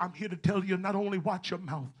today I'm here to tell you not only watch your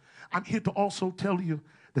mouth, I'm here to also tell you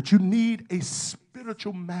that you need a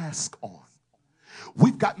spiritual mask on.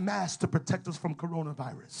 We've got masks to protect us from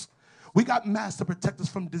coronavirus. We got masks to protect us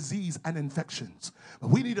from disease and infections. But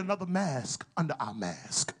we need another mask under our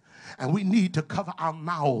mask. And we need to cover our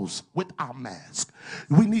mouths with our mask.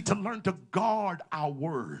 We need to learn to guard our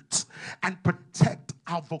words and protect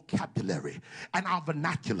our vocabulary and our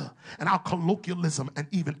vernacular and our colloquialism and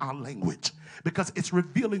even our language, because it's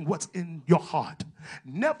revealing what's in your heart.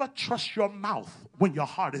 Never trust your mouth when your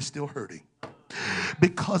heart is still hurting,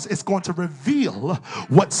 because it's going to reveal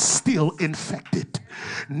what's still infected.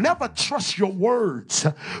 Never trust your words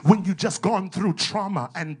when you just gone through trauma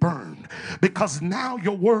and burn, because now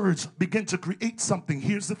your words begin to create something.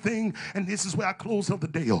 Here's the thing, and this is where I close Elder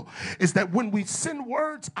Dale, is that when we send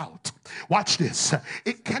words out, watch this,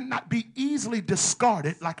 it cannot be easily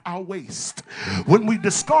discarded like our waste. When we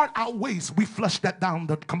discard our waste, we flush that down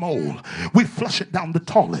the commode. We flush it down the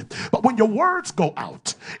toilet. But when your words go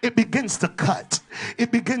out, it begins to cut.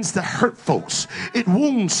 It begins to hurt folks. It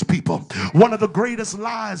wounds people. One of the greatest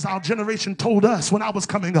lies our generation told us when I was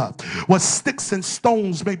coming up was sticks and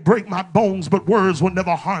stones may break my bones, but words will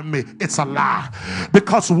never harm me. It's a lie,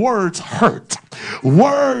 because words hurt.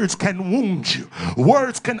 Words can wound you.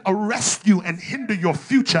 Words can arrest you and hinder your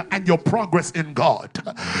future and your progress in God.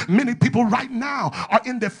 Many people right now are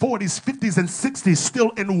in their 40s, 50s, and 60s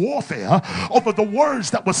still in warfare over the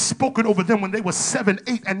words that were spoken over them when they were 7,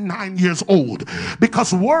 8, and 9 years old.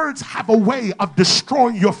 Because words have a way of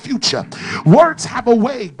destroying your future. Words have a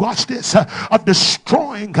way, watch this, of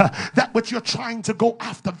destroying that which you're trying to go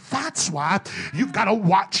after. That's why you've got to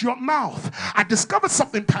watch your mouth. I discovered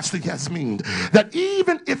something, Pastor Yasmin, that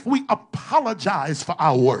even if we apologize for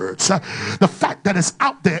our words, the fact that it's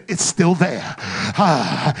out there, it's still there.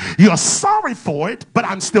 You're sorry for it, but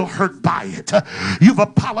I'm still hurt by it. You've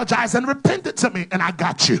apologized and repented to me, and I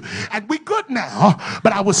got you. And we good now,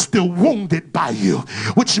 but I was still wounded by you,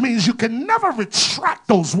 which means you can never retract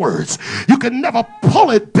those words. You can never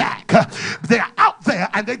pull it back. They're out there,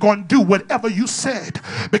 and they're going to do whatever you said,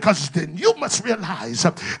 because then you must realize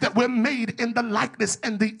that we're made in the likeness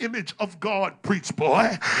and the image of God. Preach,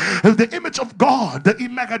 boy. The image of God, the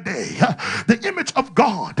imagade, the image of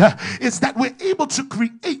God is that we're able to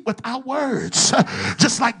create with our words.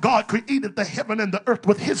 Just like God created the heaven and the earth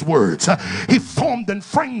with his words. He formed and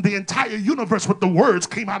framed the entire universe with the words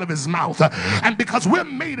came out of his mouth. And because we're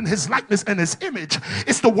made in his likeness and his image,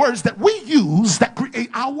 it's the words that we use that create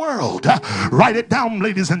our world. Write it down,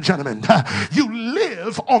 ladies and gentlemen. You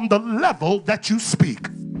live on the level that you speak.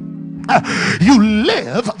 You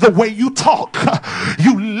live the way you talk.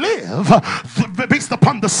 You live based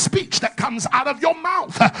upon the speech that comes out of your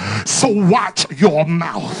mouth. So watch your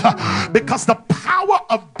mouth, because the power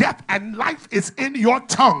of death and life is in your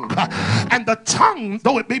tongue. And the tongue,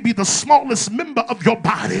 though it may be the smallest member of your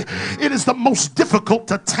body, it is the most difficult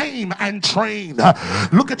to tame and train.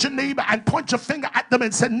 Look at your neighbor and point your finger at them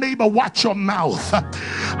and say, neighbor, watch your mouth.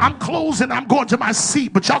 I'm closing, I'm going to my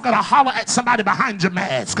seat, but y'all gotta holler at somebody behind your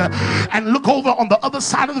mask and look over on the other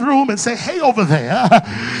side of the room and say, hey, over there,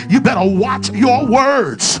 you better watch your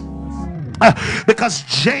words. Because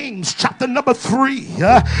James chapter number 3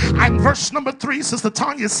 and verse number 3, Sister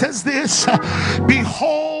Tanya says this,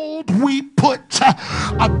 behold, we put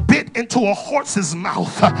a bit into a horse's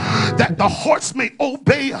mouth that the horse may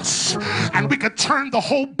obey us, and we could turn the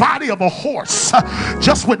whole body of a horse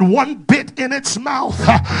just with one bit in its mouth.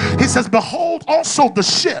 He says, behold also the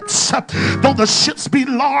ships, though the ships be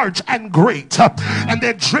large and great, and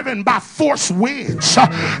they're driven by force winds,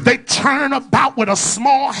 they turn about with a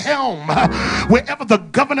small helm wherever the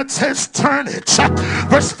governor says turn it.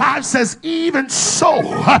 Verse 5 says, even so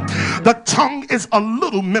the tongue is a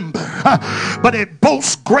little member, but it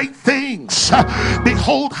boasts great things. things.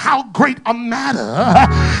 Behold how great a matter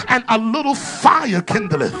and a little fire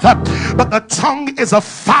kindleth. But the tongue is a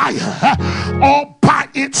fire all by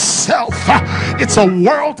itself. It's a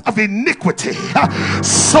world of iniquity.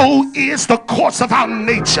 So is the course of our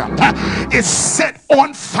nature. It's set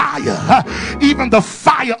on fire, even the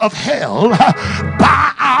fire of hell,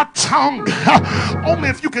 by our tongue. Only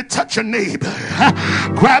if you can touch your neighbor,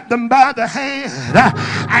 grab them by the hand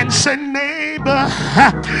and say, neighbor,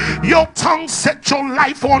 your tongue set your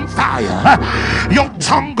life on fire. Your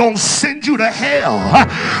tongue gonna send you to hell.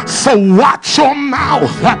 So watch your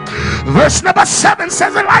mouth. Verse number 7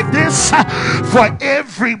 says it like this: for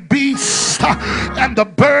every beast and the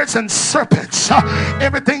birds and serpents,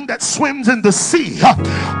 everything that swims in the sea,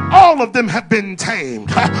 all of them have been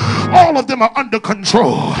tamed. All of them are under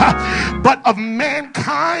control. But of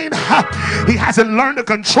mankind, he hasn't learned to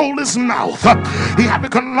control his mouth. He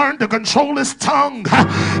hasn't learned to control his tongue.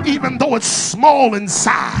 Even though it's small in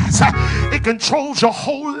size, it controls your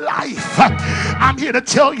whole life. I'm here to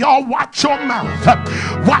tell y'all, watch your mouth.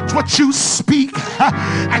 Watch what you speak.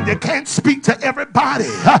 And you can't speak to everybody.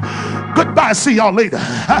 Goodbye, see y'all later.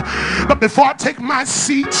 But before I take my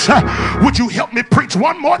seat, would you help me preach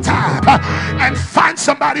one more time and find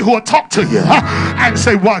somebody who will talk to you and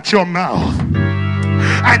say, watch your mouth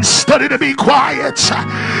and study to be quiet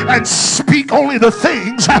and speak only the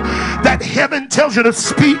things that heaven tells you to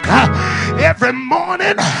speak. Every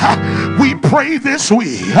morning we pray this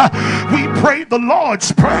way. We pray the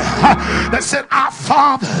Lord's Prayer that said, our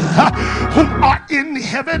Father who art in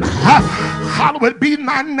heaven, hallowed be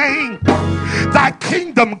thy name. Thy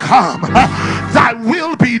kingdom come, thy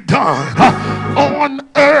will be done on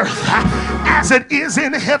earth as it is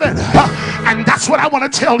in heaven. And that's what I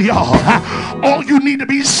want to tell y'all. All you need to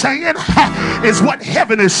be saying is what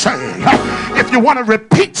heaven is saying. If you want to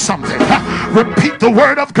repeat something, repeat the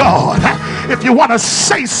word of God. If you want to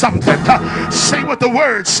say something, say what the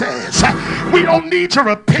word says. We don't need your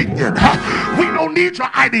opinion. We don't need your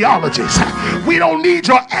ideologies. We don't need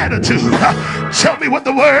your attitude. Tell me what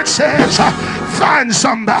the word says. Find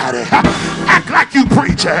somebody, act like you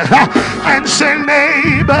preach it, and say,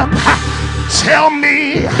 neighbor, tell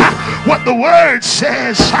me what the word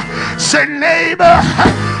says. Say, neighbor,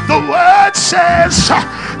 the word says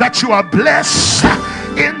that you are blessed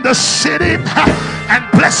in the city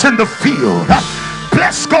and blessed in the field,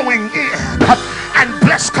 blessed going in and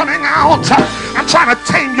blessed coming out. I'm trying to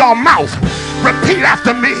tame your mouth. Repeat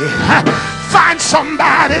after me. Find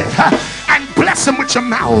somebody and bless them with your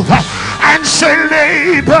mouth and say,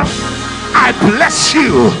 neighbor, I bless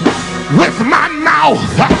you with my mouth.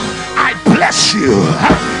 I bless you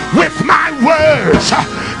with my words,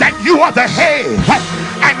 that you are the head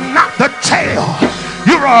and not the tail.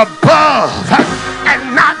 You're above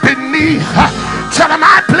and not beneath. Tell them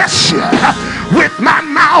I bless you with my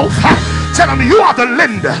mouth. Tell them you are the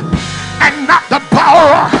lender and not the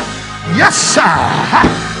borrower. Yes, sir.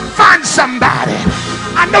 Find somebody.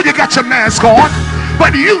 I know you got your mask on,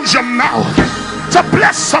 but use your mouth to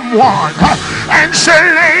bless someone and say,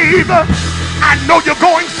 neighbor, I know you're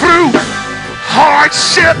going through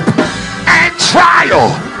hardship and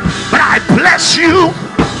trial, but I bless you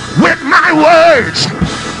with my words,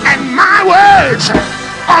 and my words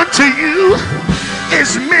unto you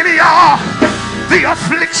is many are the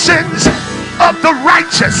afflictions of the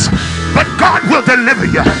righteous, but God will deliver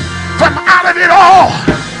you from out of it all.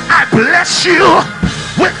 I bless you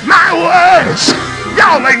with my words.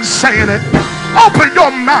 Y'all ain't saying it. Open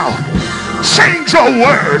your mouth. Change your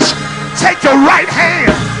words. Take your right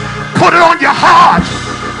hand, put it on your heart.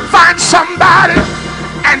 Find somebody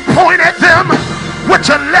and point at them with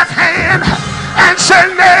your left hand and say,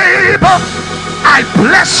 neighbor, I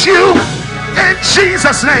bless you in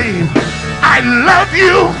Jesus' name. I love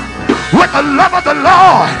you with the love of the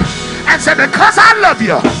Lord. And say, because I love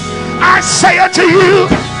you, I say unto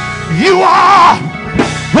you, you are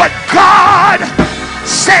what God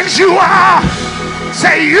says you are.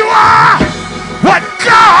 Say, you are what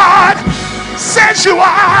God says you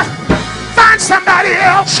are. Find somebody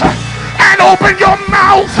else and open your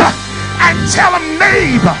mouth and tell them,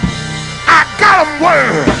 neighbor, I got a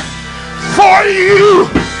word for you.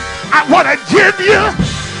 I want to give you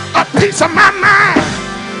a piece of my mind,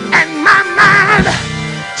 and my mind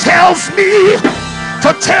tells me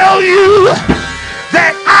to tell you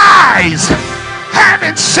that eyes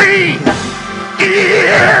haven't seen,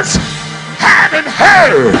 ears haven't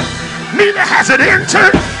heard, neither has it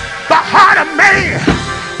entered the heart of man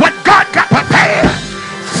what God got prepared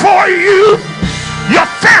for you. Your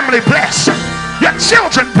family blessed, your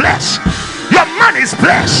children blessed, your money's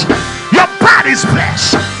blessed, your body's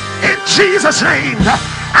blessed. In Jesus' name,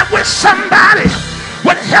 I wish somebody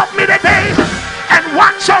would help me today and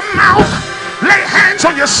watch your mouth. Lay hands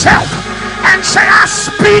on yourself and say, I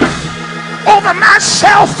speak over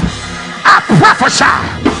myself. I prophesy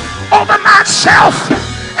over myself,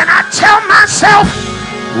 and I tell myself,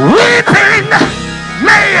 weeping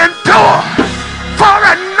may endure for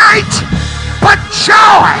a night, but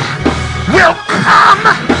joy will come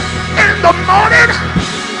in the morning,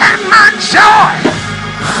 and my joy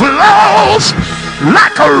flows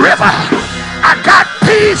like a river. I got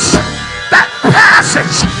peace that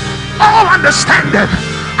passes all understanding.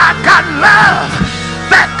 I got love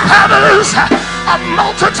that covers a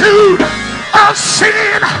multitude of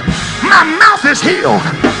sin. My mouth is healed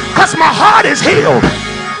because my heart is healed.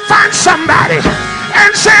 Find somebody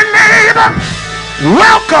and say, neighbor,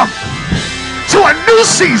 welcome to a new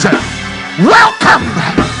season. Welcome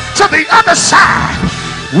to the other side.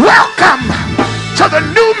 Welcome to the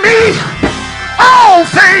new me. All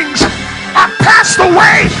things are passed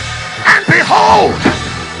away, and behold,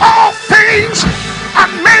 all things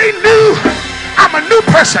are made new. I'm a new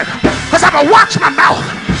person because I'm going to watch my mouth.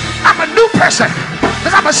 I'm a new person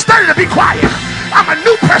because I'm going to study to be quiet. I'm a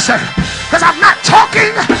new person because I'm not talking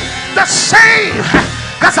the same,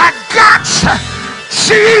 because I got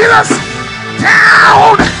Jesus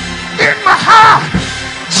down in my heart.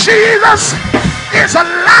 Jesus is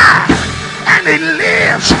alive and he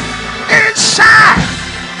lives inside.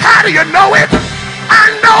 How do you know it?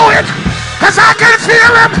 I know it because I can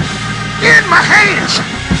feel him in my hands.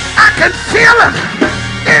 I can feel him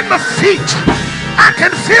in my feet. I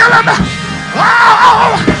can feel him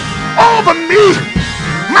all over me.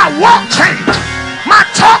 My walk changed. My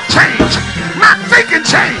talk changed. My thinking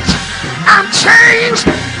changed. I'm changed.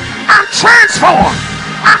 I'm transformed.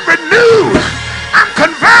 I'm renewed. I'm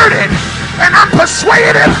converted. And I'm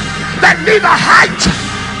persuaded that neither height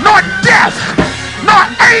nor depth nor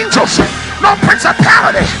angels nor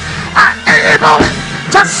principality are able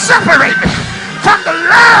to separate me from the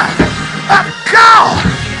love of God.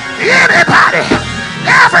 Anybody,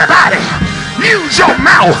 everybody, use your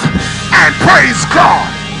mouth and praise God.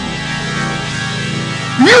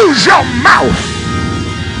 Use your mouth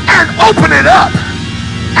and open it up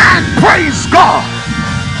and praise God.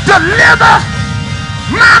 Deliver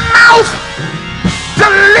my mouth.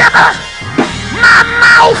 Deliver my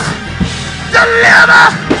mouth. Deliver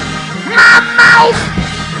my mouth.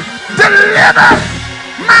 Deliver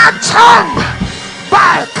my tongue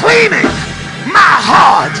by cleaning my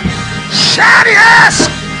heart. Shout yes.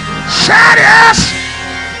 Shout yes.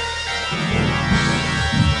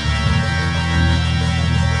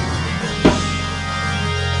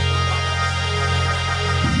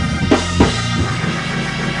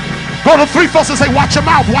 Go to 3 folks and say, watch your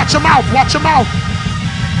mouth, watch your mouth, watch your mouth.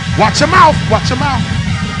 Watch your mouth, watch your mouth.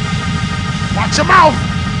 Watch your mouth.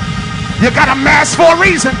 You got a mask for a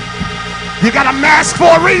reason. You got a mask for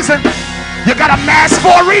a reason. You got a mask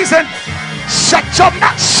for a reason. Shut your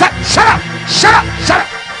mouth. Shut up. Shut up. Shut up.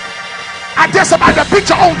 I dare somebody to beat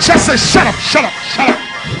your own chest and shut up. Shut up. Shut up.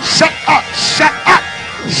 Shut up. Shut up.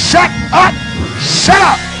 Shut up. Shut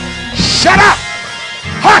up. Shut up.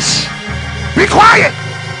 Hush. Be quiet.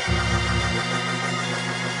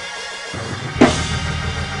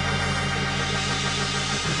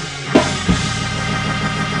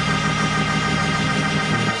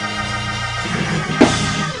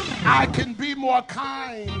 I can be more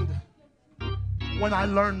kind when I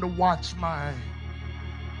learn to watch my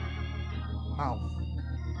mouth.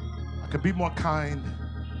 I can be more kind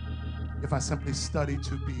if I simply study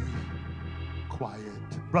to be quiet.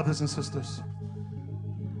 Brothers and sisters,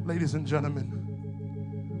 ladies and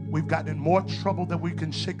gentlemen, we've gotten in more trouble than we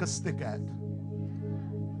can shake a stick at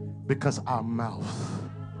because our mouth.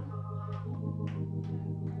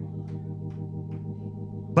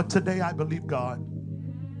 But today I believe God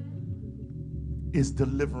is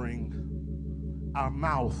delivering our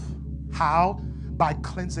mouth. How? By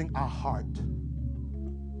cleansing our heart.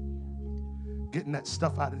 Getting that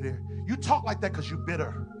stuff out of there. You talk like that because you're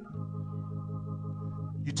bitter.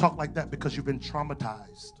 You talk like that because you've been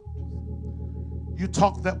traumatized. You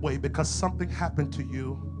talk that way because something happened to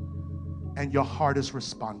you and your heart is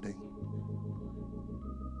responding.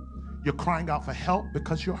 You're crying out for help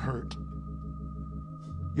because you're hurt.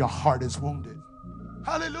 Your heart is wounded.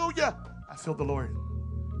 Hallelujah. I feel the Lord.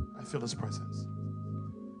 I feel his presence.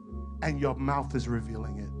 And your mouth is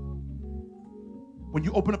revealing it. When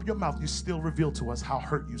you open up your mouth, you still reveal to us how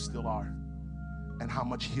hurt you still are and how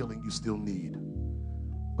much healing you still need.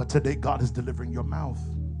 But today, God is delivering your mouth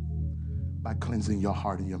by cleansing your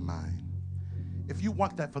heart and your mind. If you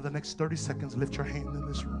want that for the next 30 seconds, lift your hand in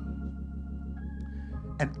this room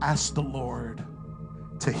and ask the Lord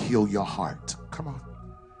to heal your heart. Come on,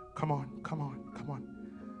 come on, come on, come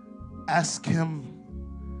on. Ask him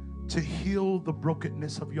to heal the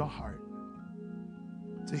brokenness of your heart,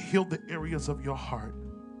 to heal the areas of your heart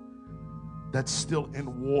that's still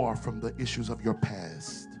in war from the issues of your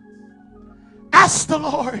past. Ask the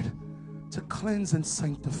Lord to cleanse and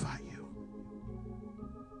sanctify you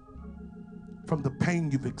from the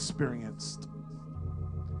pain you've experienced.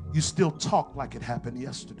 You still talk like it happened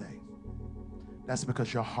yesterday. That's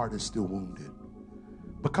because your heart is still wounded.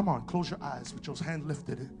 But come on, close your eyes with your hand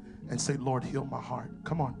lifted and say, Lord, heal my heart.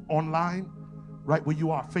 Come on, online, right where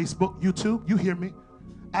you are, Facebook, YouTube, you hear me.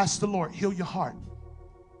 Ask the Lord, heal your heart.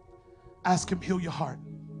 Ask him, heal your heart.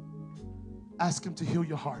 Ask him to heal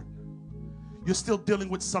your heart. You're still dealing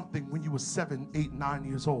with something when you were 7, 8, 9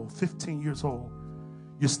 years old, 15 years old.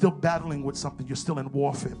 You're still battling with something. You're still in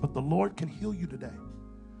warfare, but the Lord can heal you today.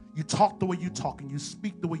 You talk the way you talk and you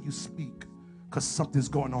speak the way you speak because something's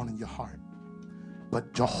going on in your heart.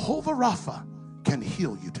 But Jehovah Rapha can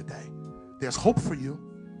heal you today. There's hope for you.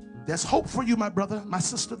 There's hope for you, my brother, my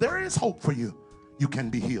sister. There is hope for you. You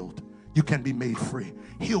can be healed. You can be made free.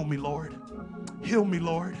 Heal me, Lord. Heal me,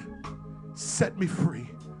 Lord. Set me free.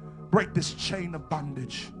 Break this chain of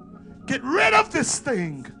bondage. Get rid of this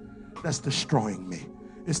thing that's destroying me.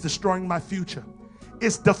 It's destroying my future.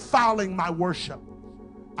 It's defiling my worship.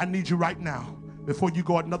 I need you right now. Before you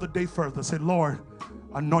go another day further, say, Lord,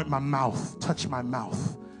 anoint my mouth. Touch my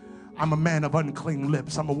mouth. I'm a man of unclean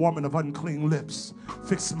lips. I'm a woman of unclean lips.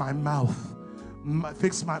 Fix my mouth.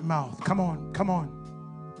 Fix my mouth. Come on, come on.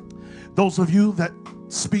 Those of you that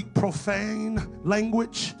speak profane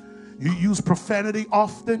language, you use profanity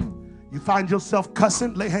often, you find yourself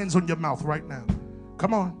cussing, lay hands on your mouth right now.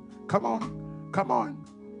 Come on, come on, come on,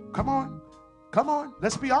 come on, come on.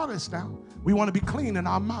 Let's be honest now. We want to be clean in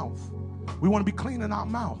our mouth. We want to be clean in our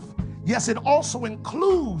mouth. Yes, it also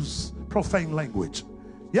includes profane language.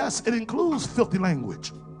 Yes, it includes filthy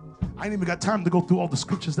language. I ain't even got time to go through all the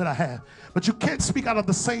scriptures that I have. But you can't speak out of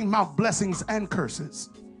the same mouth blessings and curses.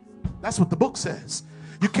 That's what the book says.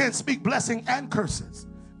 You can't speak blessing and curses.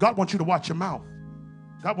 God wants you to watch your mouth.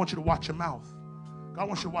 God wants you to watch your mouth. God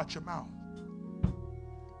wants you to watch your mouth.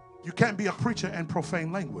 You can't be a preacher and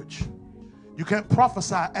profane language. You can't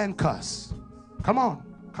prophesy and cuss. Come on,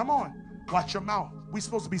 come on. Watch your mouth. We're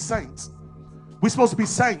supposed to be saints. We're supposed to be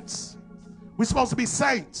saints. We're supposed to be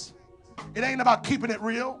saints. It ain't about keeping it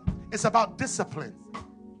real. It's about discipline.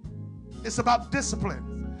 It's about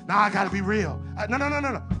discipline. Now I got to be real.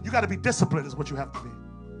 No. You got to be disciplined is what you have to be.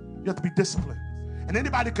 You have to be disciplined. And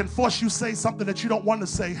anybody can force you to say something that you don't want to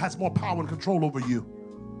say has more power and control over you.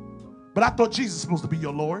 But I thought Jesus was supposed to be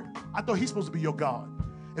your Lord. I thought he's supposed to be your God.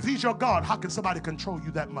 If he's your God, how can somebody control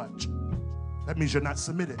you that much? That means you're not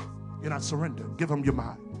submitted. You're not surrendered. Give him your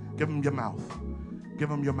mind. Give him your mouth. Give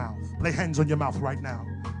him your mouth. Lay hands on your mouth right now.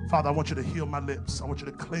 Father, I want you to heal my lips. I want you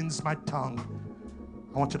to cleanse my tongue.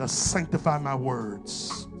 I want you to sanctify my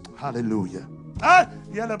words. Hallelujah.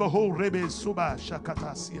 Hallelujah.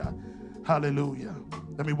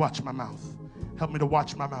 Let me watch my mouth. Help me to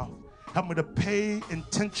watch my mouth. Help me to pay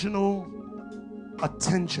intentional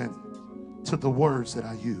attention to the words that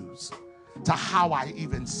I use, to how I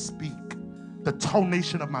even speak, the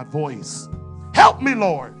tonation of my voice. Help me,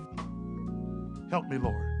 Lord. Help me,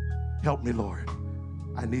 Lord. Help me, Lord.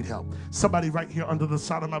 I need help. Somebody right here under the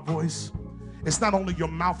sound of my voice, it's not only your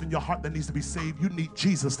mouth and your heart that needs to be saved. You need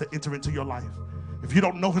Jesus to enter into your life. If you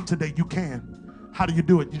don't know him today, you can. How do you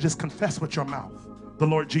do it? You just confess with your mouth the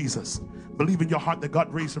Lord Jesus. Believe in your heart that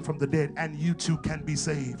God raised him from the dead, and you too can be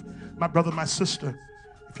saved. My brother, my sister,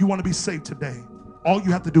 if you want to be saved today, all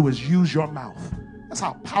you have to do is use your mouth. That's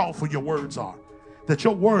how powerful your words are, that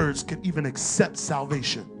your words can even accept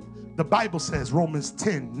salvation. The Bible says, Romans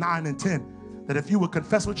 10, 9 and 10, that if you would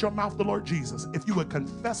confess with your mouth the Lord Jesus, if you would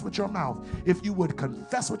confess with your mouth, if you would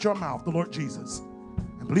confess with your mouth the Lord Jesus,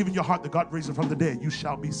 and believe in your heart that God raised him from the dead, you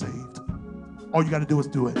shall be saved. All you got to do is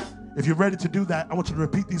do it. If you're ready to do that, I want you to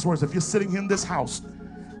repeat these words. If you're sitting in this house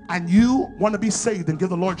and you want to be saved and give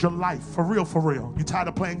the Lord your life, for real, you're tired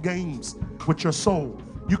of playing games with your soul,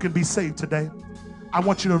 you can be saved today. I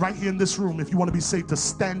want you to, right here in this room, if you want to be saved, to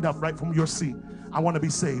stand up right from your seat. I want to be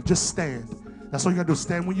saved. Just stand. That's all you got to do.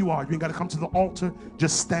 Stand where you are. You ain't got to come to the altar.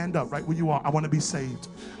 Just stand up right where you are. I want to be saved.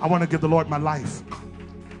 I want to give the Lord my life.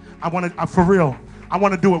 I want to, for real, I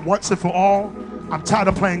want to do it once and for all. I'm tired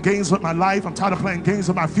of playing games with my life. I'm tired of playing games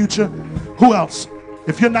with my future. Who else?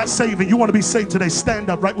 If you're not saved and you want to be saved today, stand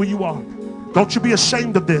up right where you are. Don't you be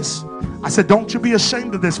ashamed of this. I said, don't you be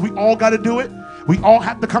ashamed of this. We all got to do it. We all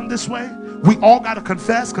have to come this way. We all got to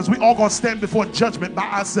confess, because we all going to stand before judgment by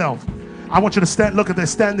ourselves. I want you to stand. Look at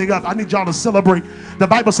this, standing up. I need y'all to celebrate. The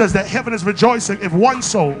Bible says that heaven is rejoicing if one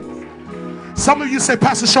soul. Some of you say,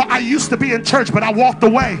 Pastor Shaw, I used to be in church, but I walked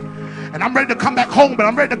away. And I'm ready to come back home, but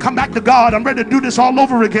I'm ready to come back to God. I'm ready to do this all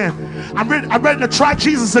over again. I'm ready to try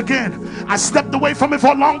Jesus again. I stepped away from it for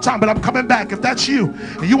a long time, but I'm coming back. If that's you,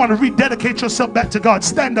 and you want to rededicate yourself back to God,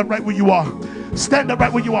 stand up right where you are. Stand up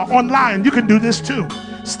right where you are. Online, you can do this too.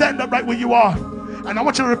 Stand up right where you are. And I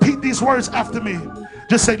want you to repeat these words after me.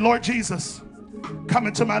 Just say, Lord Jesus, come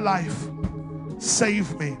into my life.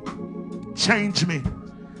 Save me. Change me.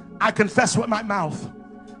 I confess with my mouth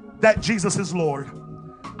that Jesus is Lord.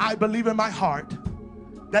 I believe in my heart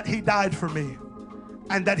that he died for me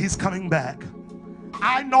and that he's coming back.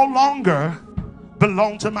 I no longer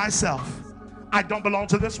belong to myself. I don't belong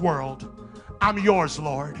to this world. I'm yours,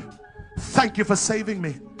 Lord. Thank you for saving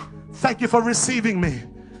me. Thank you for receiving me.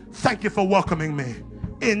 Thank you for welcoming me.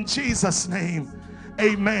 In Jesus' name,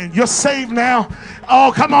 amen. You're saved now.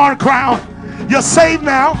 Oh, come on, Crown. You're saved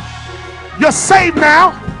now. You're saved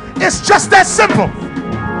now. It's just that simple.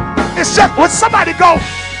 It's just, would somebody go,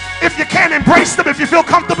 if you can, embrace them if you feel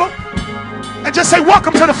comfortable, and just say,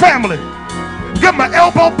 welcome to the family. Give them an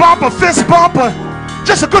elbow bump, a fist bump, or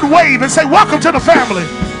just a good wave and say, welcome to the family.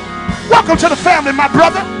 Welcome to the family, my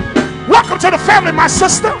brother. Welcome to the family, my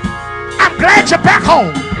sister. I'm glad you're back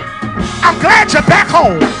home. I'm glad you're back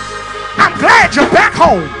home. I'm glad you're back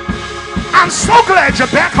home. I'm so glad you're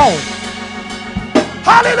back home.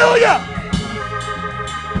 Hallelujah.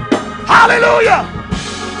 Hallelujah.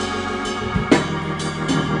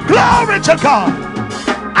 Glory to God.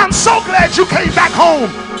 I'm so glad you came back home.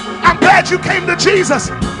 I'm glad you came to Jesus.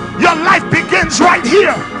 Your life begins right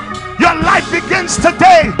here. Your life begins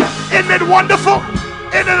today. Isn't it wonderful?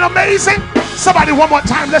 Isn't it amazing? Somebody, one more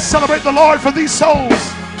time, let's celebrate the Lord for these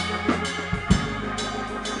souls.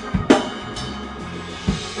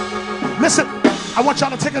 Listen, I want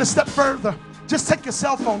y'all to take it a step further. Just take your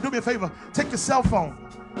cell phone. Do me a favor. Take your cell phone.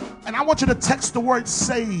 And I want you to text the word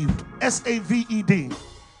saved. S-A-V-E-D.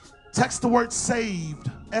 Text the word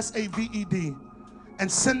saved. S-A-V-E-D.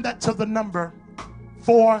 And send that to the number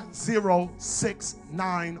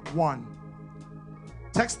 40691.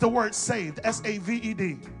 Text the word saved.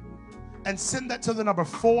 S-A-V-E-D. And send that to the number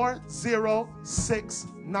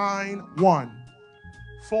 40691.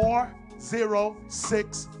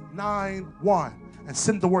 40691. And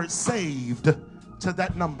send the word saved to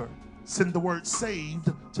that number. Send the word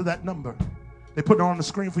saved to that number. They put it on the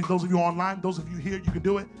screen for those of you online. Those of you here, you can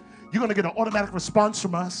do it. You're going to get an automatic response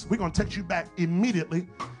from us. We're going to text you back immediately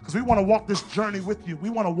because we want to walk this journey with you. We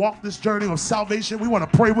want to walk this journey of salvation. We want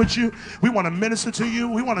to pray with you. We want to minister to you.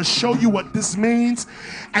 We want to show you what this means.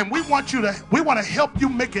 And we want to help you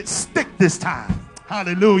make it stick this time.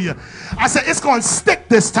 Hallelujah. I said it's going to stick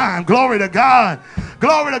this time. Glory to God.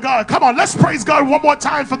 Glory to God. Come on, let's praise God one more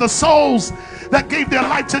time for the souls that gave their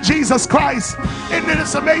life to Jesus Christ. Isn't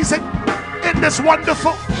this amazing? Isn't this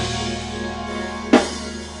wonderful?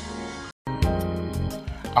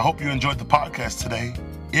 I hope you enjoyed the podcast today.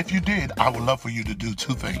 If you did, I would love for you to do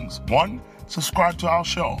two things. One, subscribe to our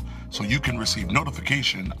show so you can receive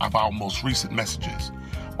notification of our most recent messages.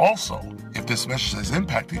 Also, if this message has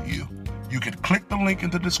impacted you, you can click the link in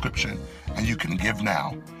the description and you can give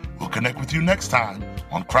now. We'll connect with you next time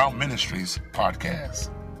on Crown Ministries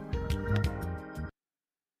Podcast.